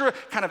extra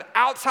kind of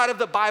outside of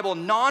the Bible,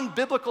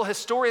 non-biblical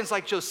historians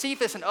like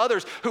Josephus and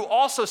others who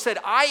also said,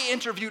 I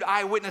interviewed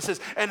eyewitnesses,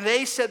 and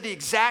they said the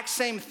exact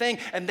same thing,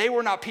 and they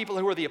were not people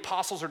who were the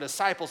apostles or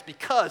disciples,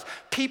 because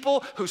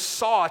people who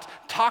saw it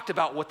talked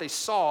about what they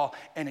saw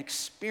and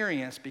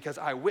experienced, because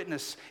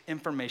eyewitness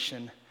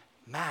information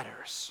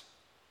matters.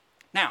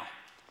 Now,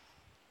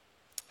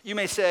 you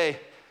may say,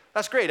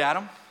 that's great,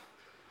 Adam.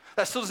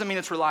 That still doesn't mean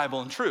it's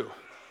reliable and true.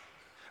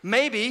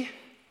 Maybe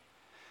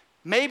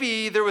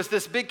there was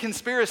this big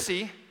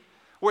conspiracy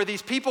where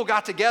these people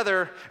got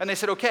together and they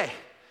said, okay,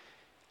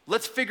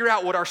 let's figure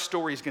out what our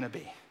story is going to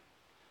be.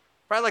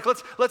 Right? Like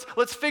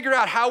let's figure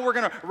out how we're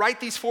going to write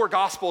these 4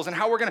 gospels and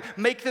how we're going to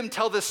make them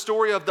tell this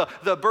story of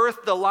the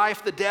birth, the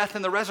life, the death,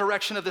 and the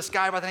resurrection of this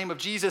guy by the name of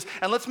Jesus.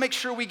 And let's make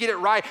sure we get it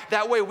right.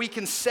 That way we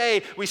can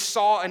say we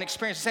saw and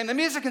experienced the same. I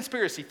mean, it's a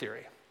conspiracy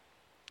theory.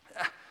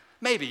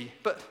 Maybe,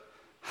 but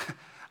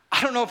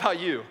I don't know about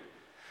you.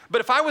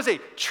 But if I was a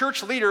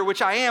church leader,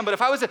 which I am, but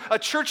if I was a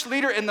church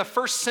leader in the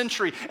first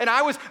century and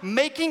I was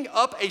making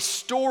up a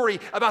story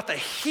about the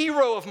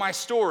hero of my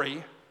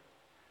story,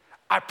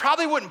 I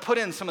probably wouldn't put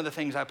in some of the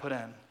things I put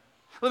in.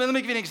 Let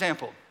me give you an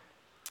example.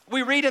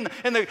 We read in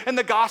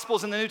the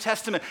Gospels in the New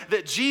Testament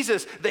that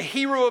Jesus, the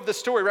hero of the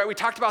story, right? We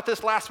talked about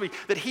this last week,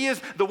 that he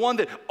is the one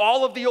that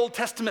all of the Old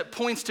Testament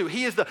points to.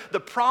 He is the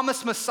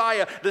promised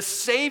Messiah, the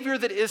Savior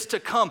that is to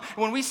come. And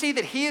when we see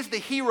that he is the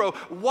hero,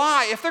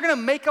 why, if they're going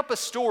to make up a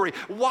story,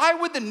 why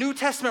would the New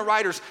Testament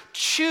writers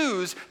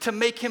choose to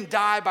make him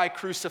die by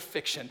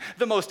crucifixion?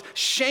 The most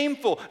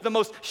shameful, the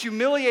most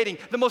humiliating,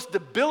 the most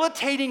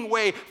debilitating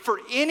way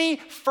for any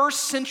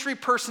first century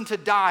person to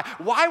die.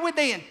 Why would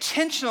they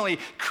intentionally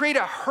create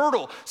a hurdle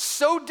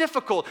so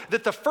difficult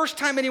that the first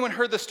time anyone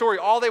heard the story,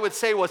 all they would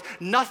say was,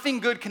 nothing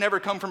good can ever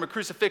come from a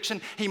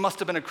crucifixion. He must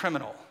have been a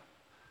criminal.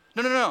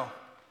 No.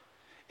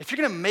 If you're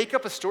going to make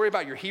up a story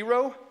about your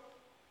hero,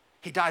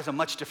 he dies a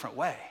much different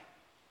way.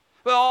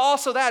 Well,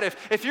 also that,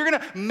 if you're going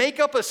to make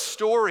up a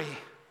story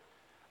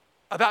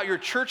about your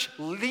church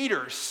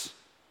leaders,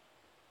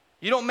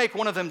 you don't make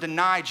one of them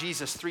deny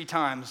Jesus 3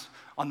 times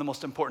on the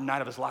most important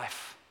night of his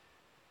life.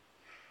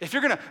 If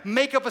you're going to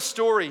make up a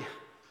story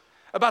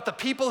about the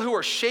people who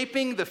are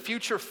shaping the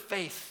future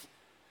faith,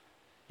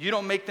 you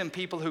don't make them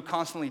people who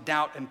constantly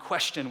doubt and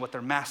question what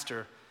their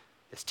master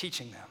is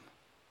teaching them.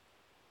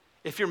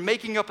 If you're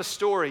making up a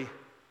story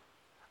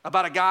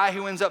about a guy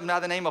who ends up by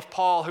the name of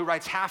Paul, who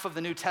writes half of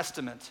the New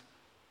Testament,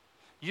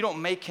 you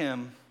don't make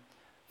him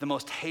the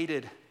most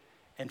hated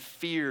and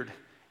feared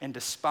and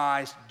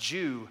despised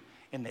Jew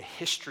in the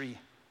history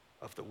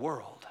of the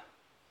world.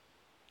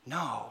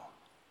 No.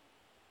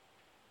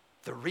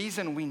 The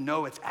reason we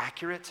know it's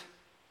accurate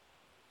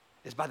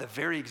is by the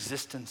very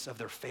existence of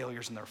their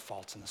failures and their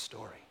faults in the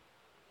story.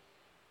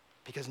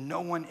 Because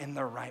no one in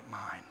their right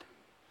mind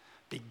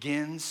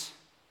begins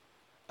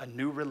a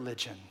new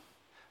religion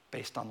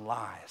based on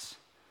lies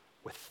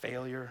with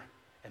failure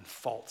and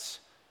faults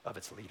of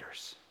its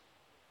leaders.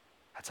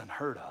 That's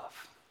unheard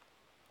of.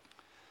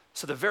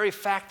 So the very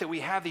fact that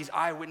we have these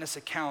eyewitness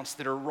accounts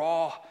that are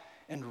raw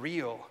and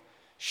real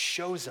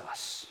shows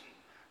us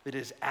that it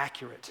is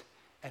accurate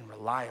and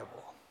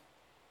reliable.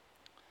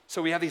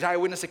 So we have these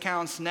eyewitness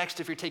accounts. Next,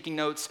 if you're taking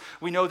notes,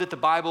 we know that the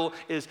Bible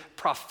is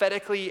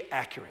prophetically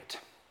accurate.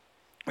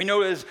 We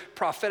know it is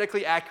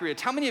prophetically accurate.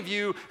 How many of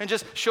you, and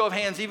just show of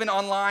hands, even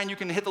online, you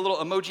can hit the little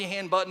emoji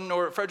hand button,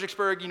 or at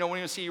Fredericksburg,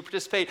 when you see you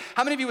participate.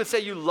 How many of you would say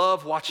you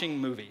love watching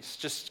movies?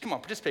 Just come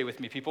on, participate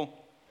with me, people.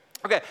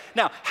 Okay,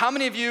 now, how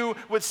many of you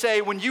would say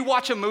when you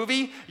watch a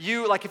movie,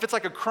 if it's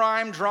like a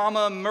crime,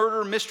 drama,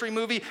 murder, mystery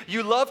movie,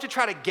 you love to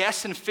try to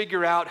guess and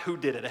figure out who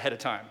did it ahead of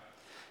time?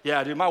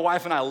 Yeah, dude, my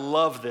wife and I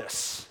love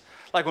this.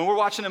 Like when we're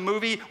watching a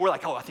movie, we're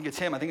like, oh, I think it's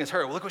him, I think it's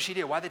her. Well, look what she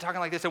did. Why are they talking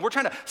like this? And we're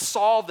trying to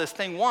solve this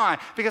thing. Why?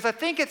 Because I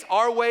think it's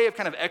our way of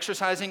kind of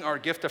exercising our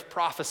gift of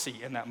prophecy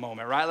in that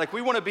moment, right? Like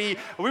we want to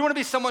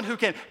be someone who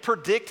can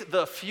predict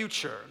the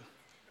future.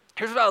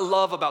 Here's what I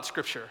love about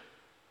Scripture.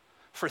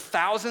 For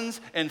thousands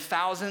and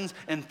thousands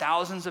and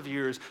thousands of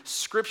years,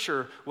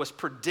 Scripture was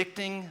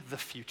predicting the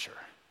future.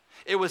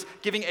 It was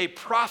giving a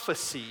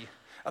prophecy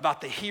about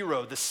the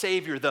hero, the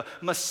Savior, the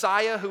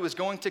Messiah who was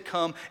going to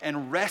come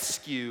and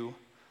rescue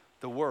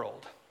the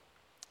world.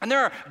 And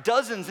there are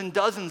dozens and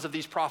dozens of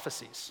these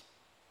prophecies.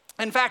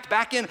 In fact,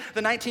 back in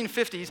the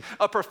 1950s,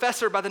 a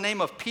professor by the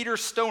name of Peter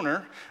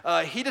Stoner,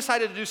 he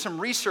decided to do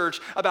some research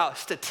about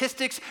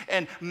statistics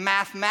and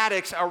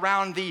mathematics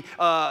around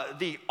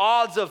the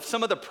odds of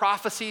some of the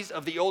prophecies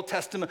of the Old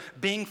Testament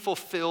being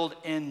fulfilled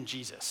in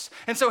Jesus.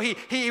 And so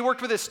he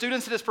worked with his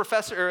students at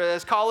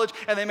his college,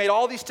 and they made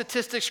all these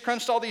statistics,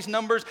 crunched all these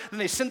numbers, and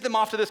they sent them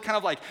off to this kind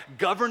of like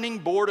governing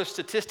board of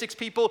statistics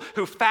people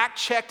who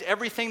fact-checked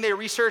everything they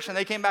researched, and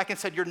they came back and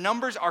said, your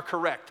numbers are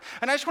correct.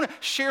 And I just want to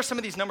share some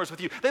of these numbers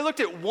with you. They looked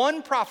at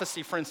one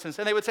prophecy, for instance,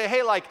 and they would say,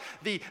 hey, like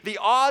the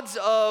odds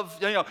of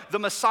the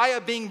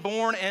Messiah being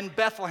born in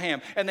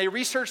Bethlehem, and they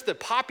researched the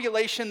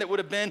population that would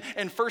have been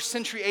in first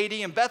century AD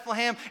in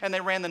Bethlehem, and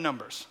they ran the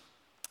numbers.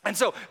 And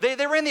so they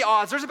ran the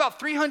odds. There's about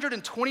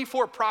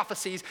 324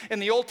 prophecies in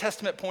the Old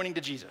Testament pointing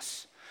to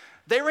Jesus.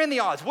 They ran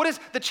the odds. What is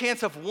the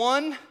chance of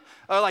one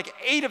like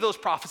 8 of those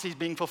prophecies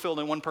being fulfilled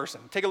in one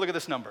person. Take a look at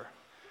this number.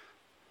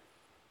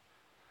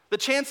 The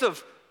chance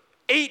of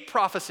 8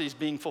 prophecies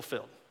being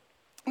fulfilled.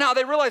 Now,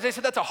 they realized, they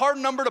said, that's a hard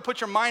number to put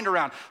your mind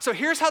around. So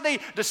here's how they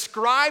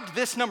described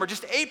this number,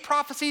 just 8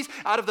 prophecies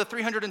out of the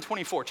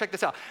 324. Check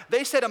this out.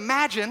 They said,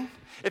 imagine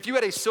if you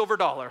had a silver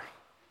dollar,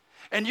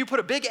 and you put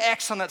a big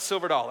X on that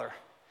silver dollar,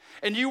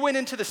 and you went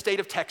into the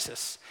state of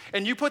Texas,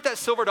 and you put that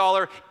silver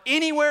dollar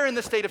anywhere in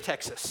the state of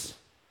Texas,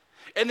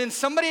 and then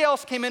somebody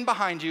else came in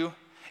behind you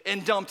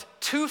and dumped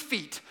 2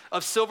 feet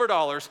of silver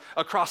dollars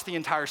across the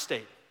entire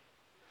state.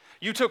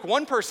 You took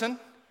one person,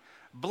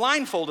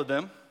 blindfolded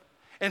them,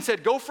 and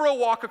said, go for a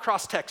walk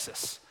across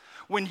Texas.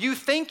 When you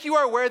think you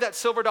are where that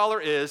silver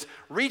dollar is,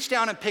 reach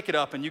down and pick it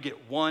up, and you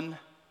get 1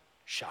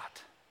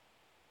 shot.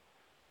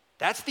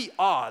 That's the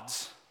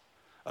odds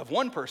of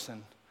one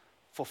person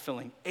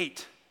fulfilling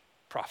 8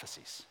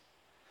 prophecies.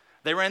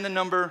 They ran the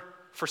number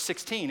for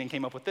 16 and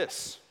came up with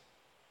this.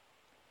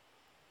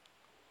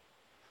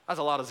 That's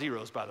a lot of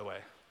zeros, by the way.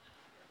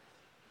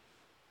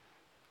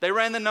 They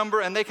ran the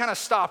number and they kind of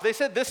stopped. They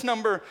said this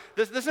number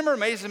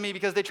amazes me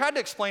because they tried to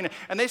explain it.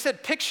 And they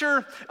said,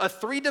 picture a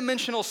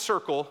 3-dimensional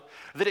circle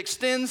that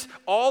extends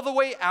all the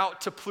way out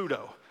to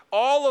Pluto.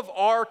 All of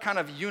our kind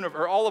of universe,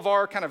 or all of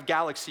our kind of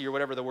galaxy, or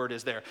whatever the word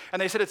is there.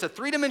 And they said it's a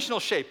 3-dimensional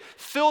shape.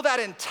 Fill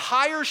that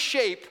entire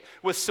shape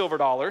with silver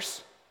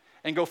dollars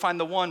and go find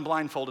the one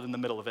blindfolded in the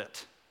middle of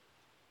it.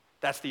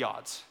 That's the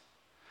odds.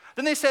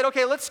 Then they said,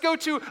 okay, let's go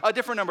to a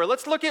different number.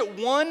 Let's look at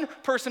one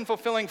person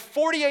fulfilling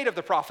 48 of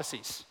the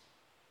prophecies.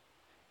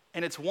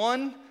 And it's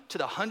 1 to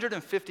the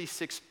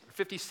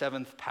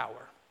 157th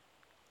power.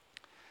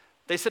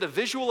 They said a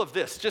visual of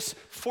this, just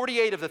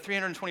 48 of the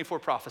 324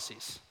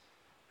 prophecies,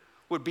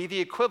 would be the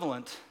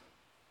equivalent,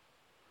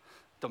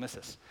 don't miss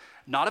this,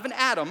 not of an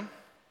atom,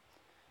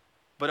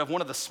 but of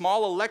one of the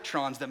small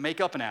electrons that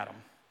make up an atom,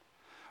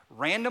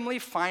 randomly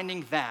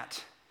finding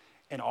that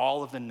in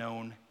all of the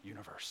known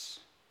universe.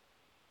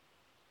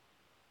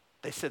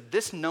 They said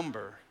this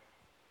number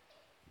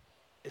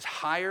is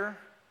higher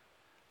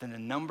than the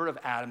number of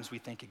atoms we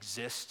think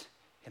exist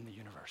in the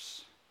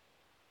universe.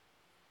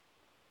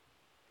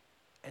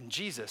 And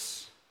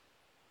Jesus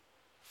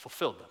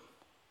fulfilled them.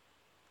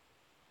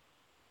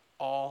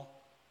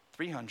 All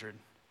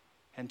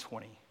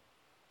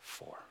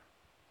 324.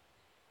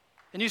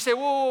 And you say,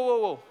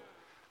 whoa.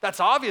 That's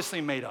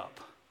obviously made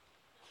up.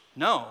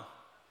 No.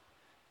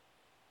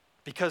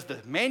 Because the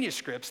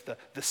manuscripts, the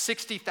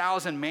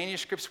 60,000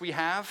 manuscripts we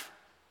have,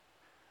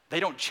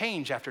 they don't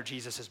change after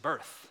Jesus'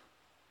 birth.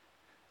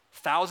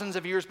 Thousands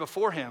of years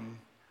before him,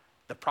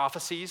 the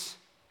prophecies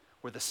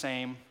were the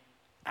same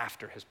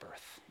after his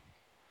birth.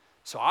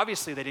 So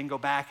obviously they didn't go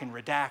back and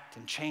redact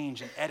and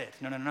change and edit.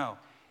 No.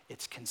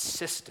 It's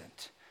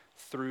consistent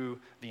through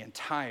the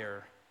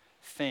entire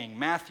thing.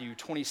 Matthew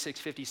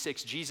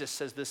 26:56, Jesus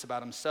says this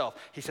about himself.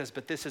 He says,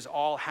 but this is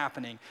all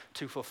happening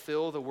to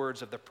fulfill the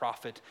words of the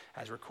prophet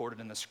as recorded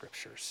in the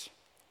scriptures.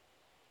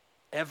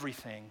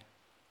 Everything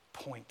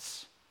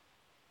points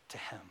to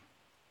him.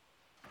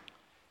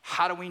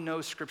 How do we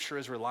know Scripture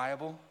is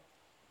reliable?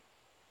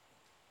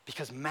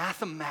 Because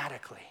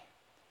mathematically,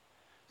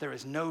 there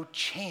is no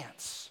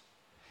chance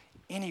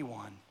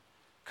anyone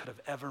could have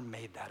ever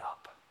made that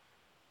up.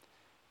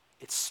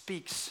 It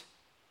speaks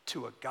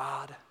to a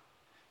God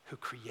who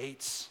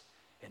creates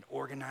and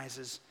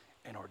organizes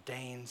and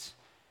ordains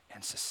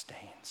and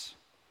sustains.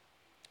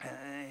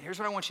 And here's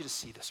what I want you to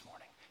see this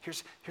morning.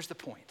 Here's the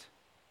point.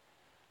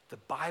 The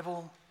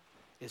Bible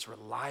is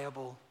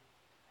reliable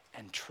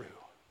and true.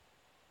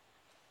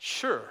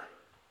 Sure,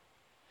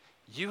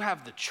 you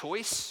have the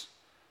choice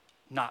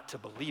not to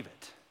believe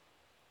it.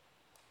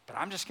 But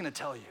I'm just going to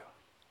tell you,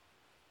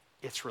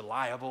 it's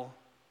reliable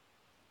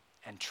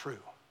and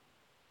true.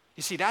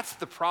 You see, that's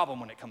the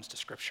problem when it comes to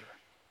Scripture.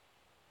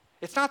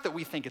 It's not that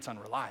we think it's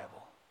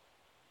unreliable.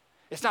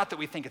 It's not that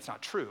we think it's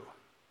not true.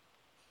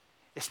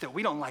 It's that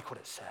we don't like what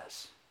it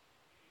says.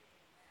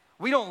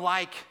 We don't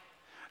like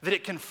that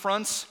it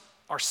confronts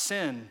our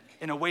sin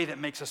in a way that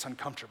makes us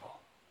uncomfortable.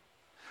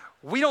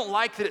 We don't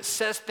like that it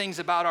says things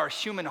about our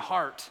human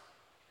heart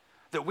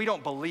that we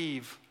don't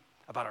believe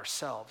about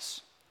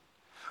ourselves.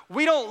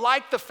 We don't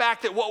like the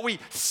fact that what we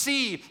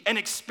see and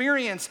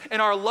experience in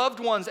our loved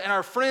ones and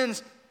our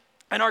friends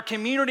and our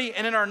community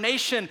and in our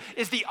nation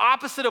is the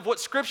opposite of what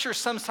Scripture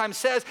sometimes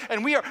says,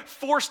 and we are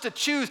forced to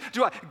choose.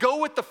 Do I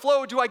go with the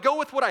flow? Do I go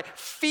with what I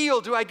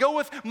feel? Do I go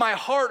with my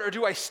heart, or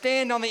do I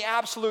stand on the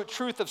absolute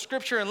truth of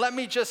Scripture? And let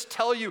me just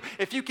tell you,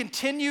 if you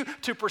continue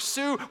to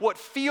pursue what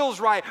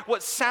feels right,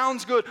 what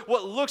sounds good,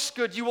 what looks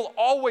good, you will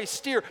always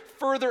steer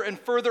further and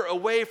further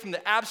away from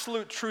the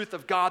absolute truth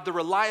of God, the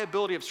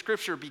reliability of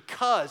Scripture,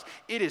 because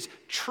it is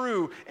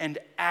true and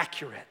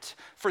accurate.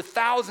 For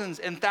thousands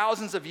and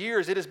thousands of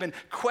years, it has been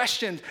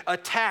questioned,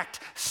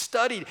 attacked,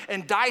 studied,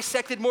 and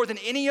dissected more than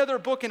any other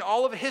book in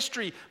all of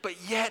history, but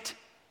yet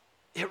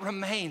it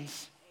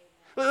remains.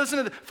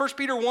 Listen to 1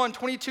 Peter 1,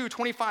 22,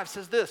 25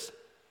 says this.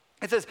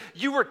 It says,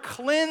 you were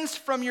cleansed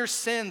from your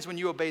sins when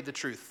you obeyed the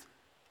truth.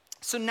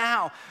 So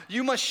now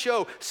you must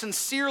show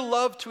sincere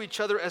love to each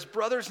other as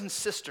brothers and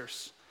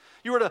sisters.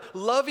 You are to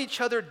love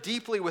each other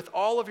deeply with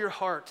all of your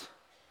heart.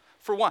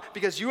 For why?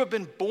 Because you have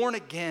been born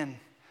again,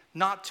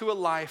 not to a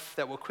life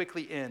that will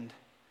quickly end.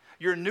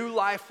 Your new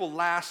life will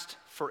last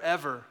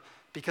forever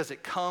because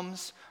it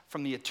comes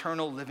from the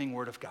eternal living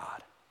Word of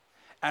God.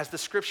 As the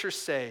scriptures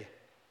say,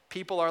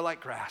 people are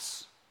like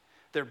grass.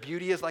 Their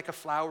beauty is like a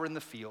flower in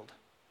the field.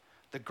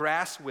 The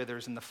grass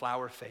withers and the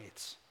flower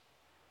fades,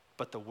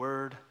 but the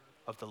word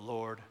of the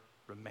Lord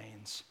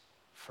remains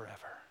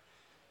forever.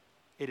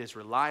 It is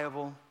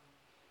reliable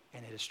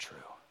and it is true.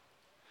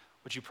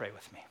 Would you pray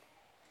with me?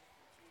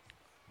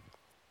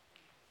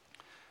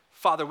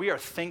 Father, we are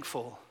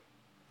thankful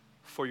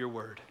for your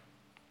word.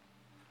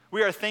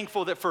 We are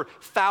thankful that for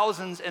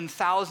thousands and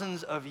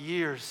thousands of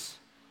years,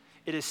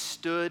 it has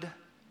stood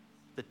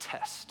the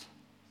test,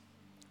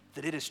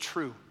 that it is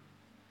true,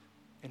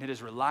 and it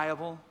is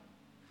reliable,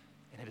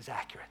 and it is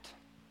accurate.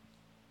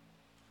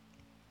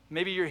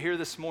 Maybe you're here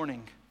this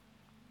morning,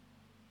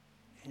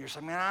 and you're just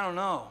like, man, I don't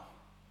know.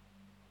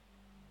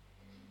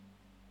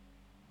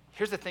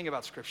 Here's the thing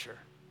about Scripture.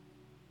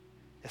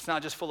 It's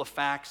not just full of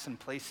facts and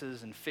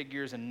places and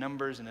figures and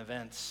numbers and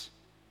events.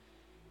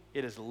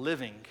 It is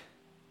living,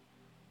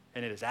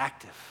 and it is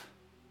active.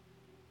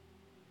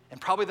 And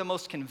probably the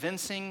most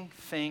convincing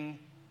thing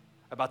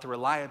about the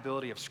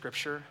reliability of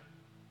Scripture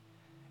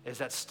is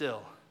that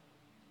still,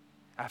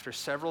 after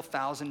several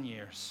thousand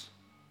years,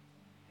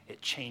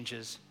 it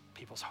changes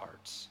people's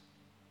hearts.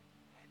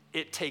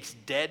 It takes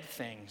dead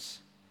things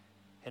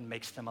and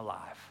makes them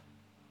alive.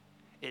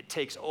 It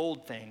takes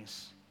old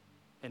things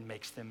and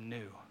makes them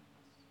new.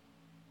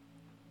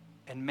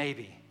 And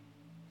maybe,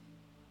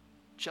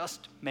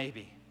 just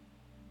maybe,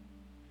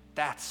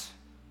 that's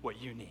what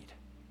you need.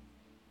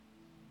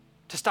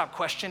 To stop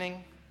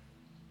questioning,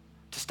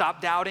 to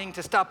stop doubting,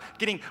 to stop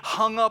getting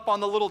hung up on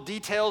the little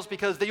details,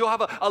 because you'll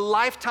have a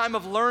lifetime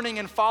of learning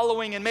and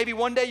following, and maybe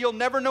one day you'll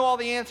never know all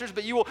the answers,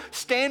 but you will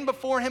stand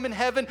before him in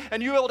heaven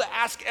and you'll be able to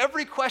ask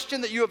every question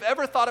that you have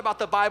ever thought about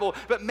the Bible.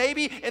 But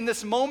maybe in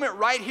this moment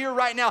right here,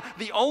 right now,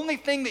 the only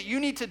thing that you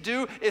need to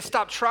do is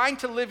stop trying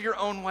to live your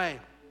own way.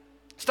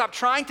 Stop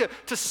trying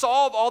to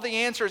solve all the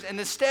answers, and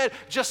instead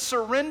just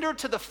surrender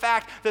to the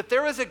fact that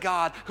there is a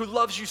God who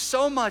loves you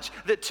so much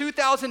that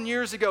 2,000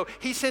 years ago,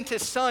 he sent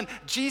his son,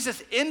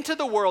 Jesus, into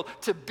the world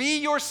to be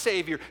your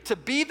Savior, to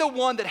be the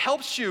one that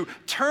helps you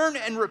turn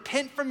and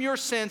repent from your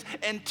sins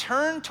and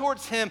turn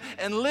towards him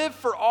and live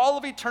for all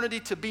of eternity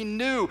to be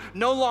new,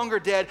 no longer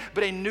dead,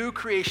 but a new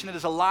creation that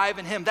is alive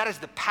in him. That is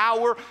the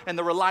power and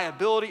the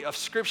reliability of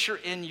Scripture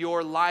in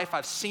your life.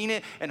 I've seen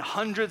it in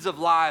hundreds of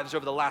lives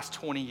over the last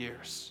 20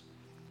 years.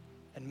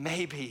 And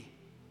maybe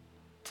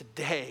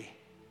today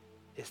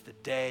is the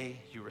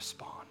day you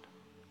respond.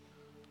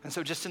 And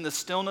so just in the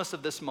stillness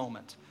of this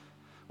moment,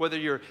 whether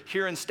you're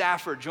here in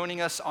Stafford,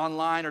 joining us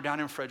online, or down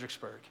in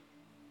Fredericksburg,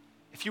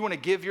 if you want to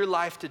give your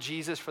life to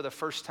Jesus for the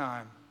first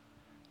time,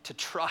 to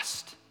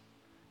trust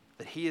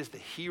that he is the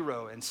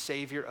hero and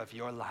savior of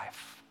your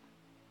life,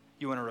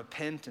 you want to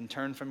repent and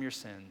turn from your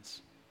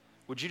sins,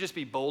 would you just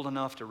be bold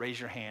enough to raise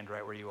your hand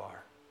right where you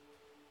are?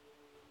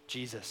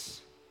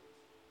 Jesus,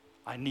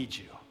 I need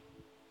you.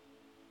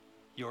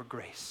 Your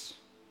grace.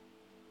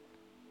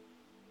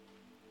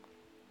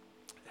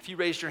 If you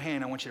raised your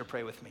hand, I want you to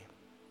pray with me.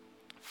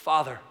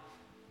 Father,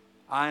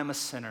 I am a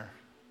sinner.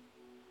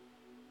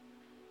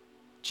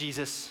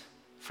 Jesus,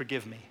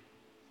 forgive me.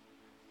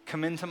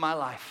 Come into my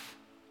life.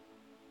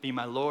 Be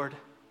my Lord.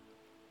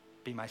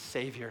 Be my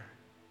Savior.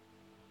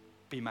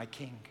 Be my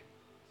King.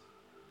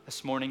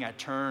 This morning I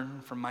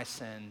turn from my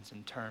sins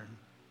and turn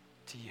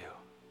to you.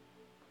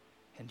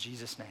 In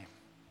Jesus' name,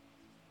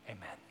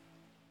 amen.